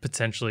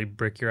potentially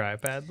brick your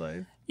iPad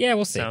life. Yeah,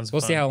 we'll see.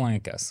 We'll see how long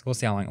it goes. We'll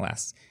see how long it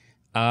lasts.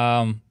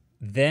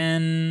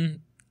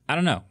 Then I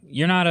don't know.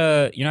 You're not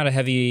a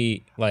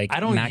heavy like I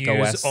don't Mac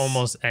use OS.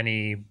 almost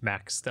any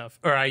Mac stuff.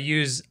 Or I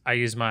use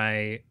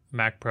my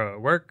Mac Pro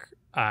at work.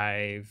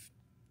 I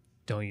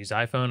don't use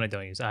iPhone. I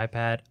don't use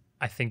iPad.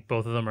 I think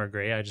both of them are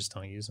great. I just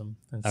don't use them.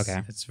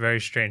 It's very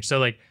strange. So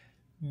like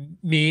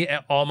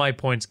all my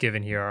points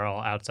given here are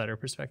all outsider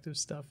perspective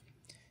stuff.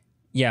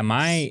 Yeah,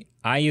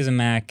 I use a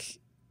Mac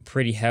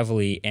pretty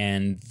heavily,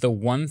 and the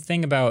one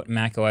thing about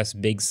macOS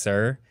Big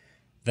Sur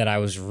that I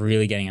was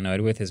really getting annoyed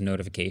with is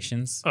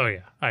notifications. Oh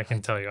yeah, I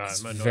can tell you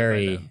I'm annoyed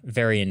very, by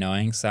very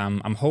annoying. So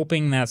I'm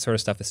hoping that sort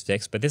of stuff is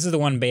fixed. But this is the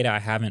one beta I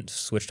haven't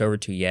switched over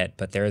to yet.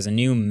 But there is a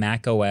new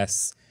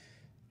macOS,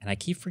 and I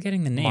keep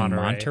forgetting the name.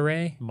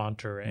 Monterey. So it's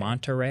Monterey.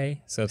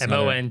 Monterey.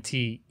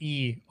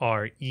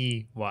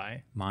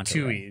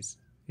 2 E's.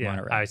 Yeah,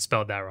 Monterey. I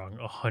spelled that wrong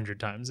 100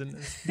 times in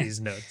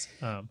these notes.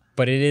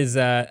 But it is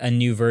a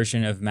new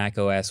version of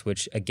macOS,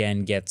 which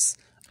again gets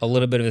a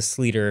little bit of a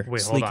sleeker,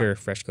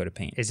 fresh coat of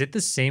paint. Is it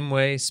the same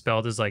way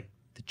spelled as like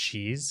the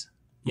cheese?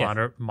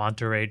 Yeah.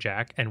 Monterey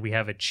Jack, and we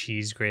have a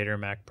cheese grater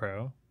Mac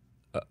Pro.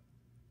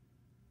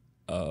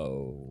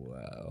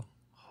 Wow.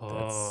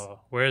 Oh,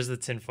 where's the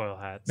tinfoil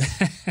hats?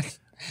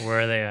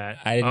 Where are they at?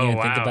 I didn't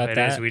even think about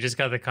that. We just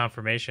got the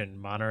confirmation.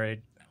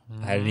 Monterey.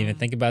 I didn't even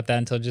think about that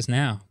until just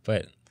now,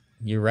 but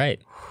you're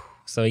right.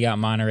 So we got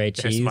Monterey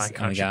cheese,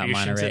 and we got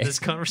Monterey. To this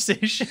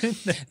conversation.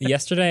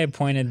 Yesterday, I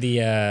pointed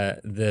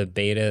the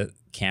beta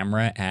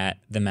camera at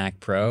the Mac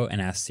Pro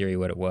and asked Siri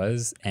what it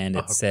was, and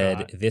it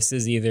said, "This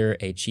is either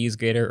a cheese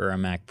grater or a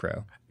Mac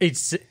Pro."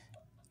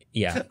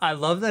 Yeah. I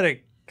love that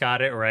it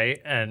got it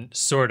right, and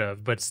sort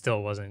of, but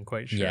still wasn't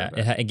quite sure. Yeah,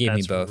 it gave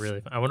me both.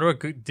 Really fun. I wonder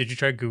did you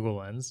try Google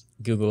Lens?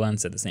 Google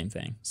Lens said the same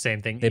thing.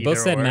 Same thing. They both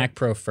said Mac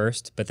Pro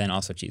first, but then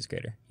also cheese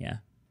grater. Yeah.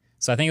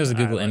 So I think it was a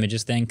Google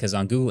Images thing, because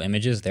on Google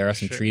Images there are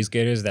some cheese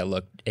graters that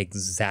look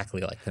exactly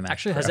like the Mac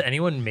Actually, Pro. has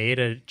anyone made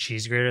a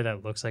cheese grater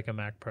that looks like a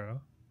Mac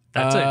Pro?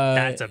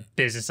 That's a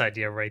business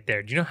idea right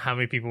there. Do you know how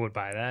many people would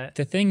buy that?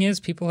 The thing is,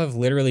 people have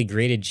literally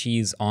grated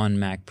cheese on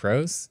Mac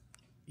Pros.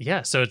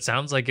 Yeah, so it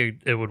sounds like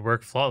it would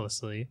work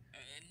flawlessly.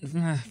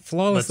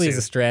 Flawlessly is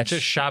a stretch.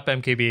 Just shop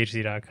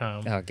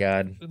mkbhd.com. Oh,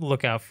 God.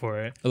 Look out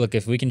for it. Look,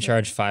 if we can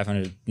charge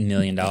 $500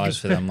 million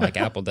for them like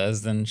Apple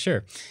does, then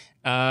sure.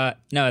 No,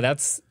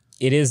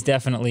 it is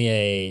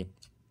definitely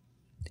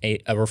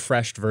a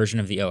refreshed version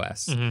of the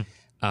OS.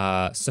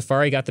 Mm-hmm.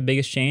 Safari got the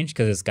biggest change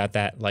because it's got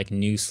that like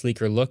new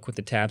sleeker look with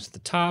the tabs at the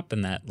top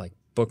and that like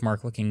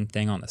bookmark looking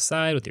thing on the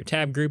side with your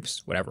tab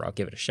groups. Whatever, I'll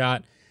give it a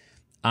shot.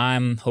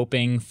 I'm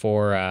hoping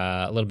for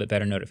a little bit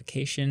better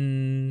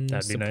notification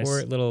support,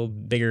 nice. Little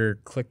bigger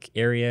click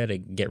area to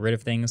get rid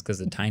of things because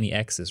the tiny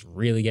X is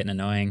really getting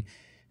annoying.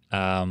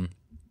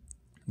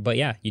 But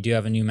yeah, you do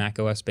have a new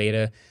macOS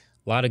beta.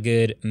 A lot of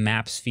good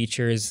maps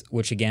features,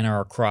 which again are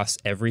across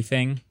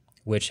everything,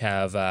 which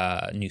have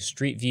new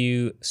Street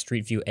View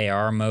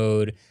AR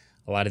mode.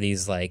 A lot of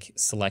these like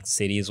select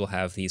cities will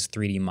have these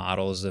 3D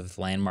models of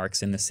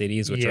landmarks in the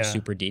cities, which are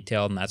super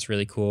detailed, and that's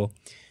really cool.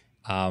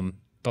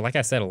 But like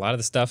I said, a lot of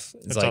the stuff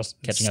is like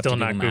catching up to Google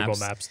Maps. Still not Google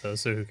Maps though,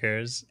 so who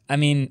cares? I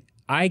mean,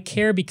 I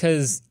care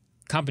because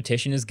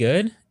competition is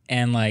good.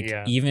 And like,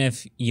 even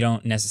if you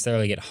don't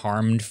necessarily get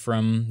harmed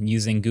from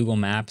using Google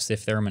Maps,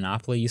 if they're a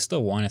monopoly, you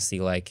still want to see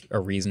like a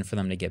reason for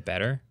them to get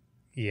better.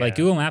 Yeah. Like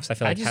Google Maps, I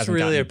feel like hasn't gotten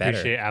better. I just really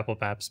appreciate Apple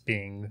Maps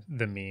being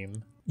the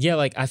meme. Yeah,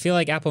 like I feel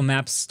like Apple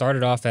Maps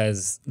started off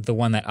as the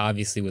one that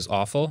obviously was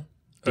awful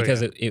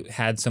because it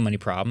had so many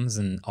problems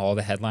and all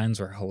the headlines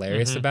were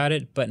hilarious about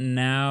it. But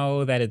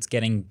now that it's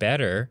getting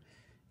better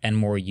and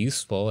more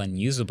useful and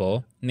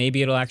usable,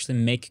 maybe it'll actually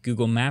make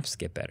Google Maps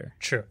get better.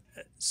 True.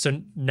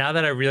 So now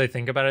that I really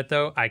think about it,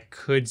 though, I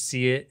could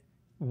see it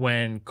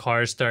when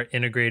cars start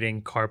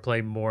integrating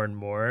CarPlay more and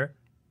more.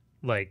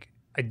 Like,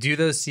 I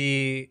guess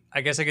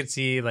I could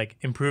see like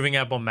improving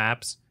Apple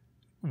Maps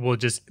will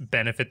just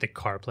benefit the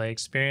CarPlay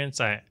experience.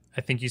 I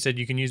think you said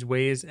you can use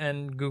Waze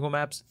and Google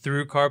Maps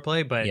through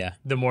CarPlay, but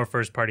the more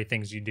first-party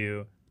things you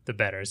do, the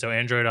better. So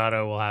Android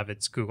Auto will have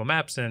its Google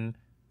Maps, and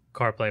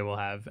CarPlay will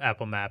have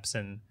Apple Maps,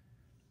 and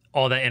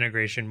all that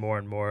integration more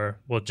and more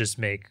will just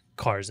make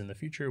cars in the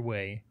future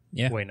way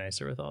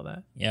nicer with all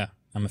that. Yeah,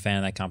 I'm a fan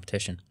of that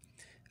competition.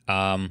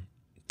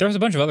 There's a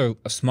bunch of other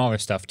smaller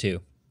stuff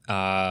too.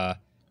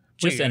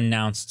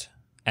 Announced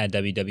at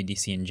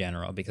WWDC in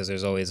general, because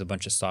there's always a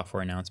bunch of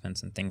software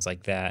announcements and things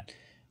like that.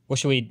 What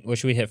should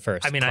we hit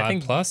first? I mean, Cloud I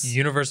think Plus?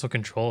 Universal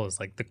Control is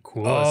like the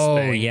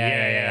coolest thing.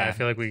 Yeah. I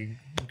feel like we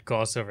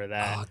glossed over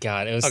that. Oh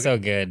god, it was so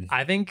good.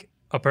 I think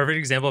a perfect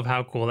example of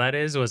how cool that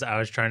is was I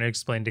was trying to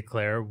explain to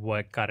Claire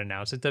what got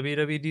announced at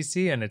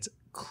WWDC, and it's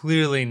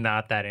clearly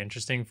not that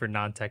interesting for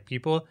non-tech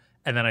people.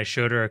 And then I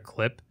showed her a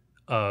clip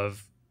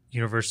of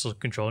Universal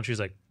Control, and she was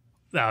like,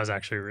 that was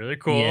actually really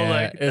cool. Yeah,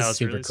 like, it's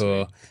super really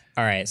cool. Sweet.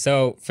 All right,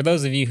 so for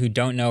those of you who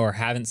don't know or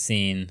haven't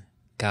seen,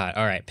 God,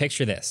 all right,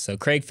 picture this. So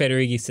Craig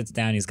Federighi sits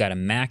down, he's got a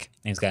Mac,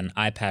 and he's got an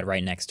iPad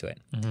right next to it.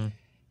 Mm-hmm.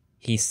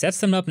 He sets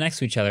them up next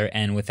to each other,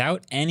 and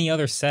without any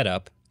other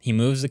setup, he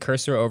moves the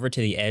cursor over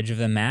to the edge of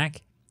the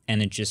Mac,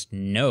 and it just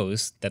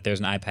knows that there's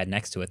an iPad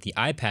next to it. The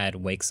iPad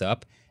wakes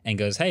up and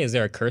goes, hey, is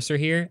there a cursor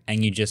here?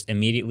 And you just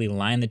immediately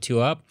line the two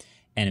up,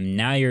 and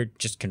now you're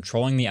just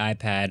controlling the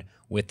iPad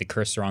with the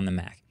cursor on the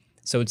Mac.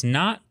 So it's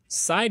not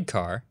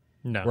Sidecar,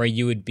 where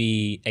you would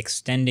be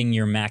extending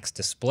your Mac's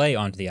display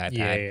onto the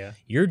iPad. Yeah.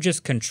 You're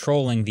just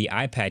controlling the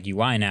iPad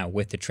UI now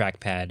with the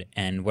trackpad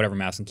and whatever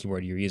mouse and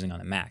keyboard you're using on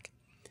the Mac.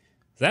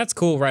 So that's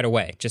cool right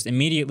away. Just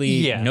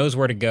immediately knows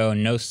where to go,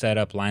 no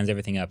setup, lines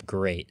everything up.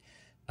 Great.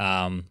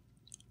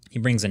 He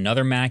brings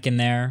another Mac in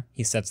there.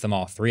 He sets them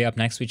all three up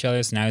next to each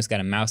other. So now he's got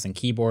a mouse and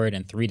keyboard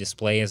and three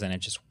displays, and it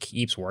just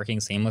keeps working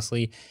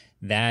seamlessly.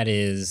 That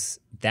is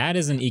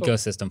an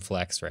ecosystem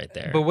flex right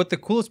there. But what the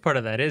coolest part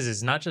of that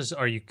is not just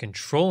are you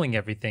controlling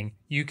everything,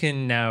 you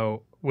can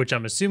now, which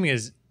I'm assuming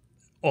is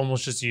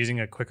almost just using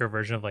a quicker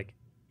version of like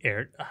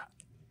Air.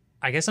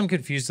 I guess I'm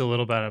confused a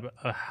little bit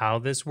about how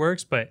this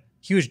works, but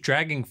he was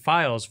dragging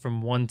files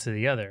from one to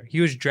the other.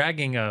 He was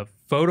dragging a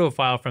photo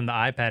file from the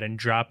iPad and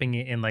dropping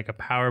it in like a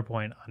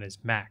PowerPoint on his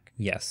Mac.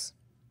 Yes.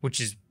 Which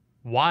is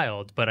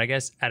wild, but I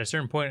guess at a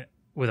certain point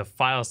with a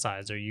file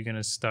size, are you going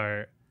to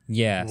start...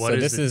 Yeah, what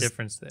is the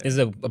difference there? This is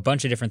a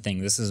bunch of different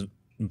things. This is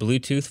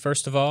Bluetooth,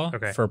 first of all,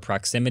 for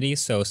proximity.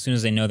 So as soon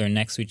as they know they're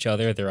next to each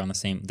other, they're on the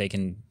same, they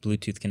can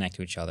Bluetooth connect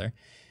to each other.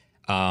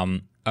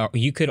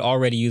 You could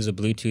already use a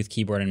Bluetooth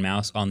keyboard and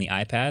mouse on the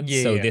iPad.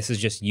 This is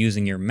just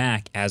using your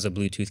Mac as a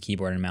Bluetooth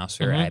keyboard and mouse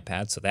for your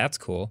iPad. So that's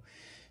cool.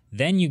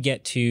 Then you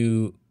get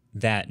to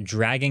that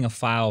dragging a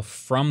file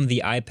from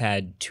the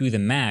iPad to the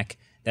Mac.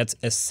 That's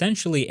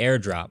essentially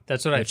AirDrop.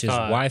 That's what I thought. Which is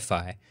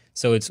Wi-Fi.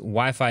 So it's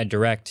Wi-Fi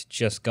direct,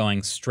 just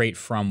going straight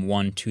from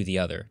one to the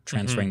other,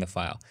 transferring the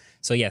file.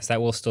 So yes,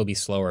 that will still be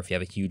slower if you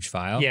have a huge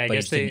file. Yeah, but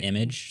it's an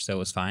image, so it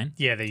was fine.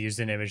 Yeah, they used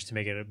an image to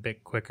make it a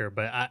bit quicker.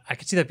 But I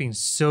could see that being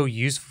so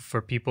useful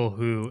for people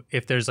who,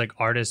 if there's like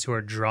artists who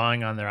are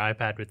drawing on their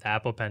iPad with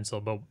Apple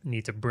Pencil, but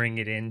need to bring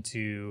it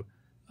into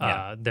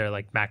their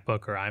like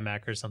MacBook or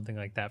iMac or something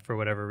like that for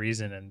whatever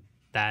reason. And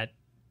that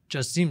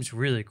just seems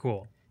really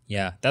cool.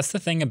 Yeah, that's the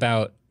thing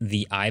about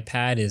the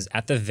iPad is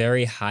at the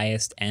very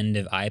highest end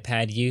of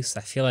iPad use,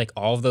 I feel like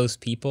all of those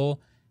people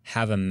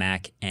have a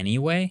Mac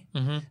anyway.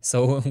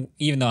 So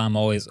even though I'm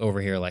always over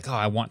here like, oh,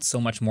 I want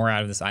so much more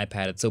out of this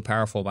iPad. It's so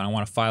powerful, but I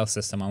want a file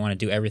system. I want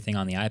to do everything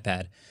on the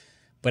iPad.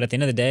 But at the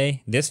end of the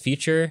day, this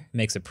feature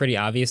makes it pretty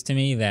obvious to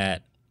me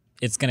that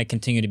it's going to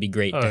continue to be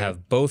great to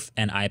have both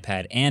an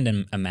iPad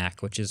and a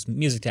Mac, which is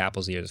music to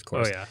Apple's ears, of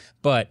course.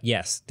 But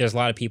yes, there's a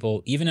lot of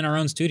people, even in our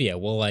own studio,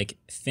 will like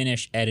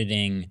finish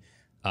editing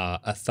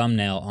a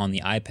thumbnail on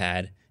the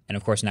iPad. And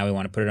of course, now we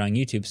want to put it on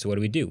YouTube. So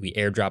what do? We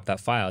AirDrop that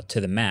file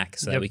to the Mac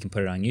so that we can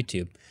put it on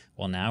YouTube.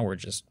 Well, now we're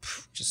just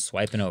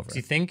swiping over. Do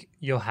you think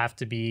you'll have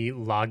to be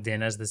logged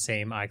in as the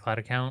same iCloud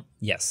account?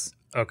 Yes.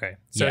 Okay.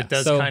 So it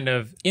does kind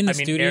of... In the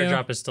studio,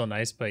 AirDrop is still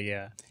nice, but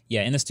yeah.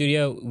 Yeah, in the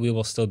studio, we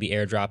will still be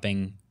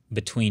AirDropping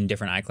between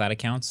different iCloud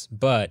accounts.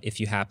 But if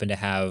you happen to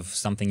have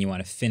something you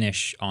want to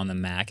finish on the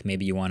Mac,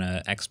 maybe you want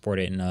to export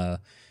it in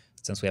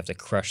since we have to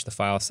crush the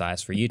file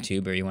size for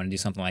YouTube, or you want to do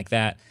something like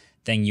that,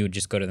 then you would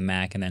just go to the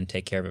Mac and then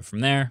take care of it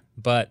from there.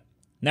 But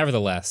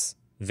nevertheless,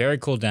 very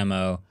cool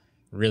demo,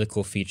 really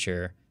cool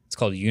feature. It's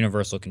called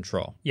Universal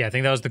Control. Yeah, I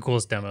think that was the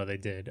coolest demo they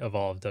did of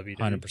all of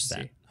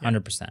WWDC.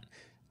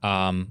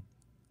 100%.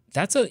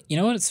 That's you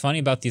know what's funny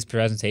about these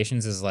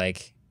presentations is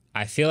like,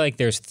 I feel like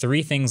there's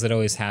three things that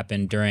always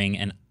happen during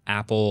an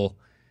Apple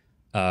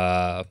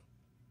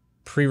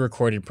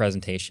pre-recorded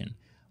presentation.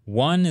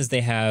 One is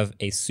they have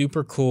a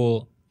super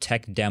cool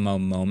tech demo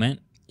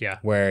moment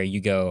where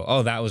you go,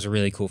 oh, that was a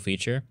really cool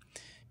feature.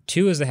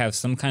 Two is they have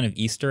some kind of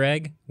Easter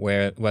egg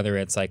where whether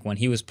it's like when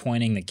he was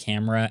pointing the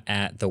camera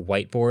at the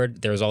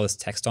whiteboard, there was all this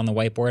text on the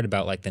whiteboard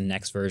about like the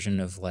next version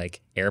of like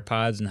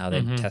AirPods and how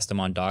they test them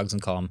on dogs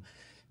and call them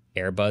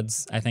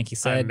Airbuds, I think he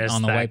said,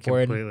 on the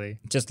whiteboard. Completely.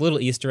 Just little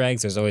Easter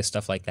eggs. There's always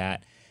stuff like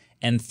that.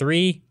 And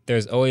three,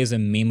 there's always a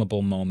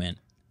memeable moment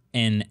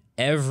in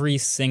every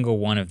single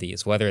one of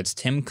these, whether it's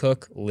Tim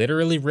Cook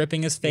literally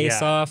ripping his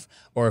face off,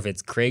 or if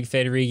it's Craig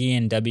Federighi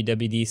in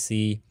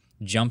WWDC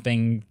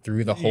jumping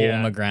through the hole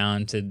in the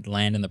ground to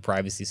land in the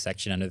privacy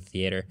section under the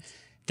theater.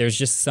 There's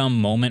just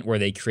some moment where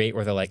they create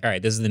where they're like, all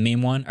right, this is the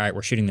meme one. All right,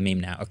 we're shooting the meme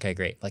now. Okay,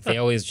 great. Like they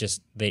always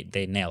just,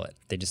 they nail it.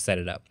 They just set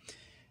it up.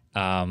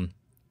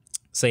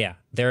 So yeah,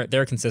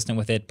 they're consistent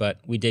with it, but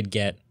we did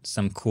get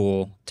some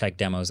cool tech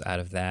demos out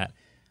of that.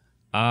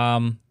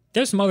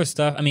 There's some other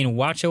stuff. I mean,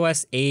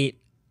 WatchOS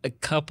 8, a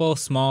couple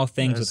small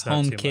things with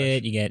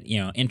HomeKit. You get,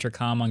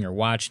 intercom on your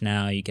watch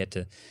now. You get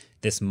to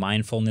this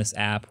mindfulness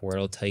app where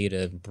it'll tell you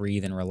to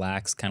breathe and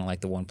relax, kind of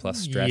like the OnePlus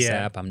Stress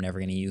app. I'm never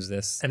going to use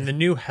this. And the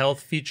new health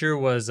feature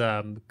was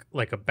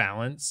like a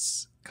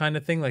balance kind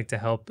of thing, like to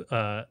help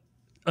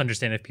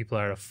understand if people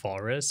are at a fall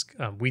risk.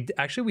 We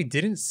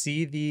didn't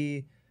see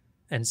the,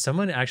 and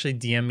someone actually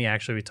DM'd me.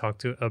 Actually, we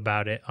talked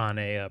about it on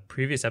a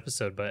previous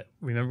episode. But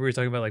remember we were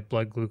talking about like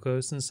blood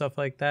glucose and stuff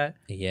like that.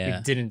 Yeah,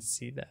 we didn't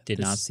see that. Did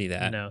not see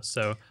that. No,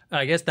 so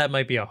I guess that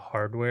might be a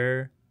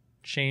hardware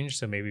change,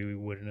 so maybe we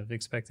wouldn't have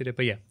expected it.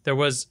 But yeah, there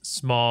was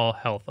small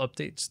health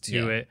updates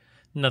to it.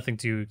 Nothing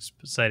too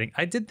exciting.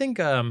 I did think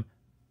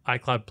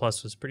iCloud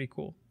Plus was pretty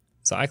cool.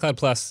 So iCloud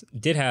Plus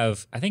did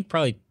have, I think,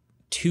 probably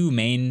two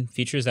main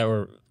features that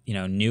were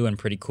new and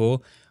pretty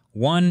cool.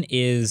 One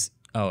is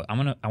I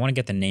want to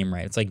get the name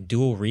right. It's like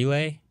dual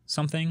relay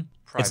something.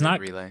 Private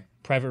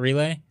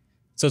relay.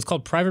 So it's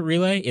called private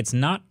relay. It's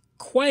not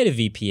quite a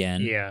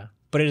VPN.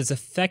 But it is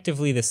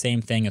effectively the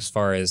same thing as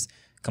far as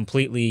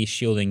completely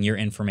shielding your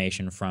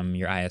information from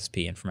your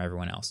ISP and from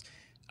everyone else.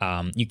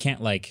 You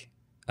can't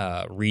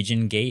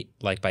region gate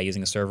like by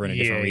using a server in a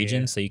different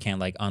region, so you can't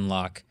like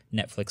unlock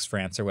Netflix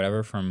France or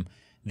whatever from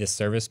this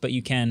service, but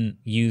you can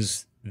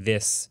use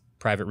this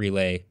private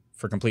relay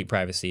for complete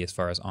privacy as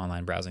far as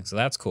online browsing. So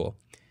that's cool.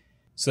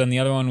 So then the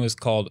other one was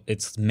called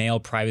Mail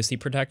Privacy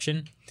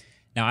Protection.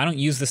 Now I don't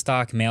use the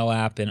stock Mail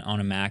app on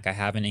a Mac. I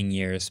haven't in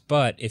years,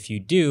 but if you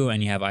do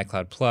and you have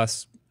iCloud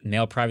Plus,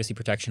 Mail Privacy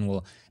Protection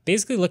will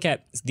basically look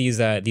at these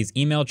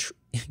email.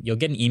 You'll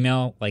get an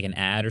email, like an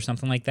ad or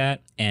something like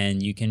that,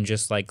 and you can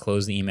just like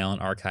close the email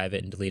and archive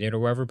it and delete it or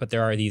whatever. But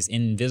there are these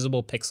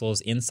invisible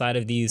pixels inside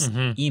of these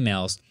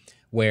emails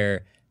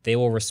where they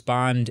will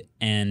respond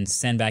and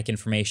send back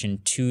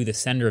information to the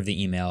sender of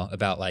the email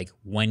about like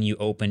when you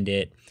opened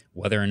it,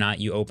 whether or not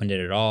you opened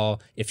it at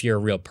all, if you're a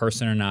real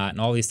person or not,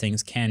 and all these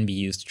things can be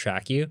used to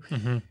track you.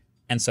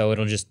 And so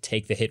it'll just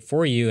take the hit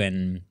for you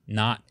and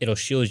it'll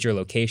shield your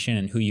location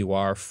and who you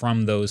are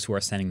from those who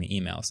are sending the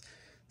emails.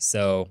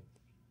 So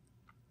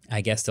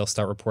I guess they'll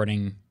start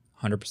reporting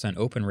 100%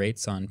 open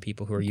rates on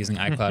people who are using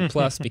iCloud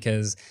Plus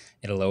because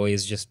it'll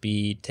always just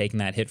be taking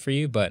that hit for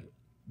you. But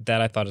that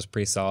I thought was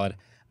pretty solid.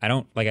 I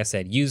don't, like I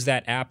said, use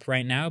that app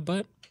right now,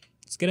 but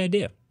it's a good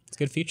idea. It's a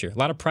good feature. A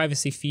lot of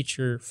privacy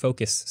feature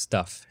focus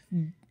stuff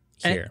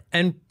here.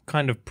 And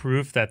kind of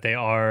proof that they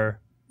are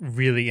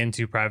really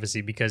into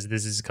privacy because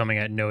this is coming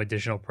at no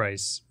additional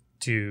price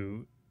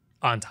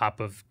on top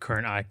of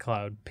current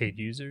iCloud paid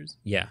users.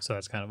 Yeah. So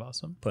that's kind of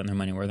awesome. Putting their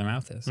money where their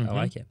mouth is. I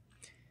like it.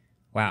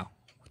 Wow.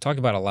 We talked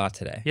about a lot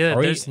today. Yeah,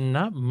 there's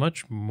not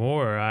much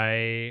more.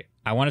 I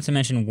wanted to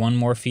mention one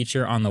more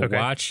feature on the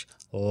watch.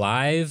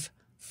 Live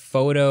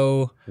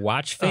photo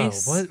watch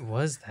face. Oh, what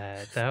was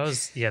that? That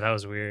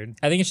was weird.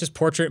 I think it's just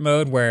portrait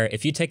mode where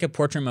if you take a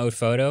portrait mode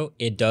photo,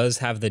 it does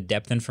have the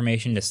depth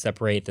information to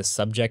separate the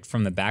subject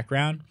from the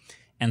background.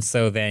 And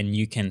so then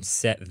you can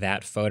set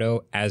that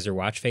photo as your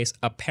watch face.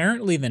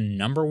 Apparently the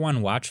number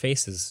one watch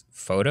face is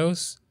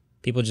photos.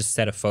 People just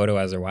set a photo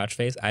as their watch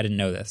face. I didn't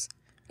know this.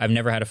 I've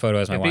never had a photo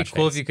as my watch face. It'd be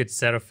cool if you could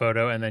set a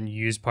photo and then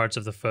use parts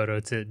of the photo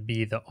to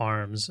be the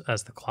arms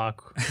as the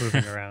clock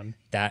moving around.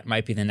 That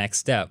might be the next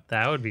step.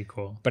 That would be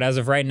cool. But as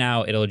of right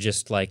now, it'll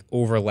just like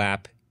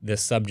overlap the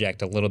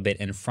subject a little bit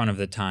in front of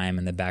the time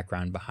and the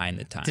background behind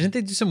the time. Didn't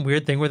they do some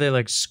weird thing where they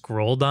like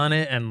scrolled on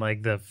it and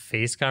like the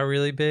face got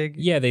really big?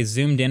 Yeah, they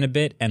zoomed in a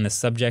bit and the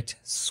subject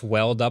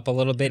swelled up a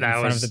little bit in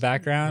front of the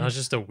background. That was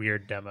just a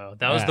weird demo.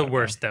 That was the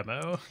worst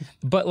demo.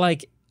 But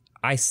like,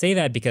 I say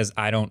that because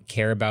I don't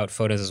care about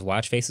photos as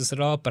watch faces at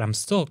all, but I'm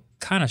still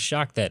kind of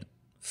shocked that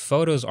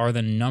photos are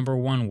the number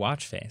one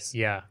watch face.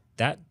 Yeah.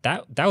 That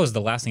was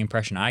the lasting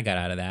impression I got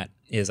out of that,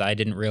 is I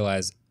didn't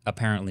realize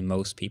apparently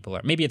most people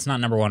are. Maybe it's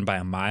not number one by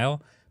a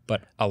mile,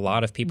 but a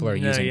lot of people are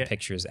using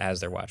pictures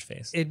as their watch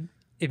face.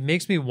 It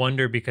makes me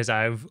wonder because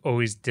I've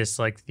always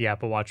disliked the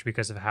Apple Watch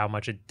because of how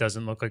much it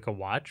doesn't look like a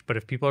watch. But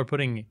if people are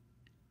putting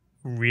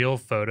real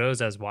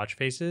photos as watch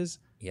faces.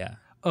 Yeah.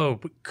 Oh,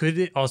 but could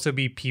it also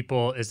be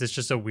people? Is this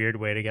just a weird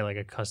way to get like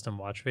a custom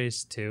watch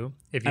face too?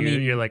 If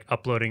you're like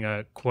uploading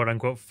a quote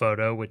unquote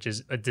photo, which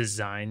is a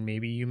design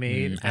maybe you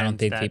made. I don't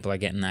think people are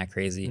getting that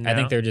crazy. No? I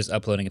think they're just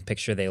uploading a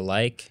picture they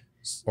like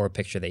or a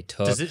picture they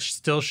took. Does it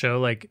still show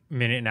like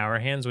minute and hour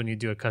hands when you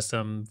do a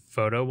custom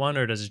photo one,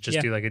 or does it just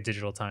do like a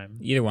digital time?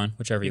 Either one,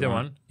 whichever you want.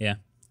 Either one? Yeah.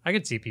 I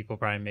could see people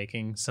probably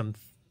making some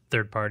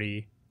third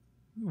party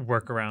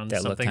workaround,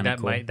 something that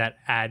cool. that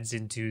adds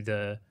into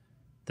the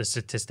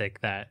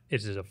statistic that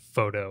it is a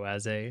photo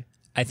as a.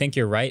 I think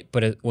you're right,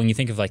 but when you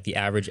think of like the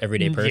average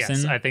everyday person,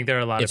 yes, I think there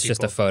are a lot of people. It's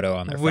just a photo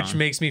on their phone. Which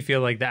makes me feel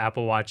like the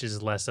Apple Watch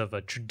is less of a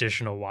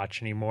traditional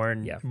watch anymore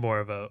and more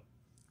of a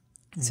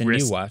It's a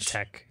new watch.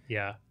 tech.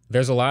 Yeah.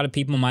 There's a lot of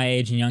people my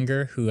age and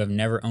younger who have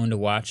never owned a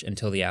watch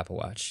until the Apple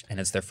Watch, and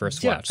it's their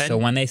first watch. So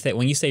when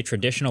you say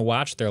traditional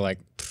watch, they're like,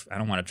 I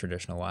don't want a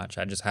traditional watch.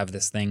 I just have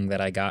this thing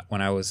that I got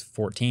when I was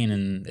 14,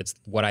 and it's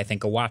what I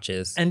think a watch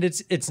is. And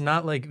it's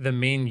not like the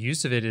main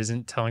use of it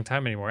isn't telling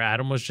time anymore.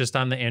 Adam was just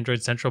on the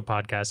Android Central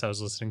podcast I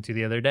was listening to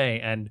the other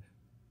day, and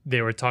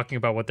they were talking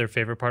about what their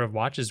favorite part of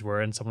watches were,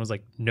 and someone was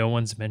like, no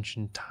one's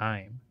mentioned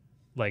time.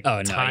 Like,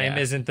 time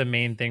isn't the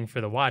main thing for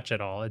the watch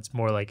at all. It's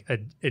more like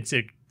it's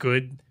a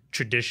good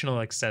traditional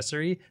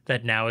accessory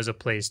that now is a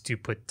place to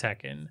put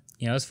tech in.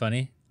 You know what's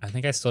funny? I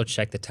think I still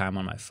check the time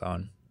on my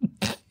phone.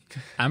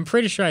 I'm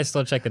pretty sure I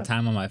still check the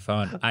time on my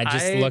phone. I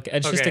just look,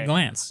 it's just a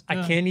glance.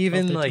 I can't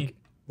even like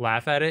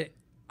laugh at it.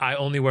 I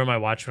only wear my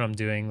watch when I'm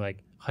doing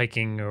like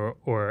hiking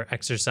or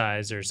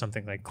exercise or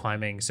something like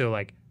climbing. So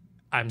like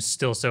I'm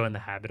still so in the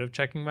habit of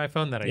checking my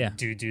phone that I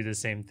do the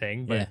same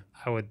thing. But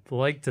I would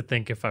like to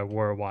think if I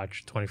wore a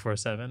watch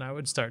 24/7, I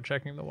would start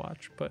checking the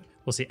watch. But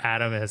we'll see.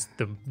 Adam has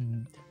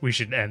we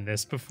should end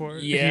this before.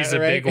 Yeah, he's a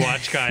big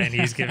watch guy, and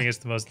he's giving us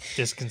the most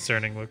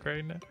disconcerting look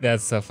right now.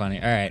 That's so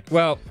funny. All right.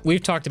 Well,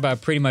 we've talked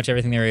about pretty much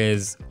everything there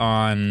is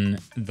on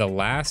the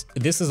last.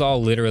 This is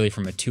all literally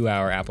from a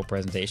 2-hour Apple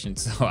presentation.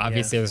 So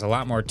obviously there's a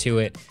lot more to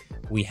it.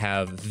 We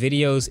have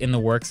videos in the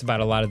works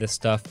about a lot of this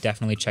stuff.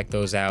 Definitely check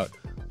those out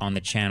on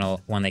the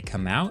channel when they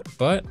come out.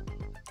 But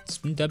it's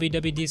been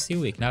WWDC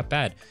week. Not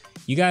bad.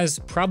 You guys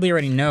probably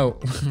already know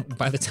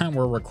by the time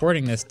we're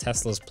recording this,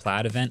 Tesla's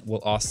Plaid event will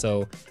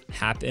also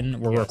happen.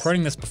 We're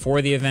recording this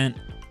before the event,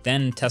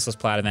 then Tesla's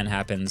Plaid event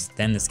happens,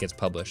 then this gets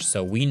published.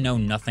 So we know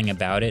nothing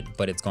about it,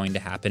 but it's going to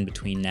happen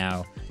between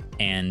now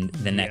and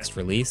the next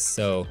release.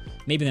 So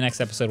maybe the next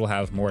episode will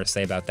have more to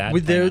say about that.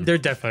 There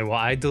definitely will.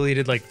 I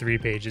deleted like 3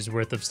 pages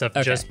worth of stuff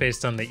just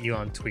based on the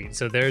Elon tweet.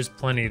 So there's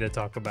plenty to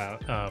talk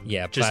about.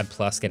 Plaid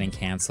Plus getting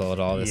canceled,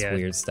 all this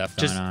weird stuff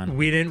going on.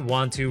 We didn't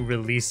want to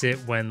release it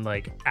when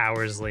like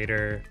hours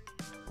later,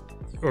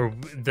 or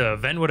the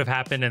event would have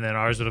happened and then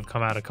ours would have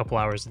come out a couple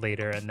hours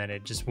later, and then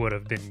it just would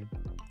have been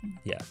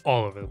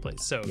all over the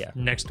place. So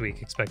next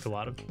week, expect a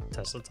lot of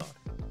Tesla talk.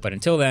 But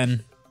until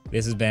then,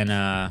 this has been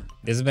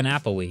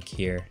Apple Week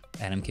here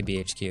at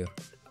MKBHQ.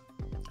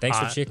 Thanks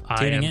for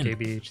tuning in.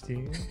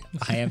 KBHT.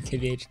 I am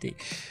KBHT.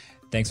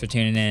 Thanks for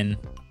tuning in.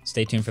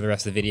 Stay tuned for the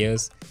rest of the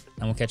videos,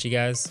 and we'll catch you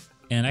guys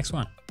in the next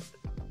one.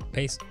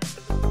 Peace.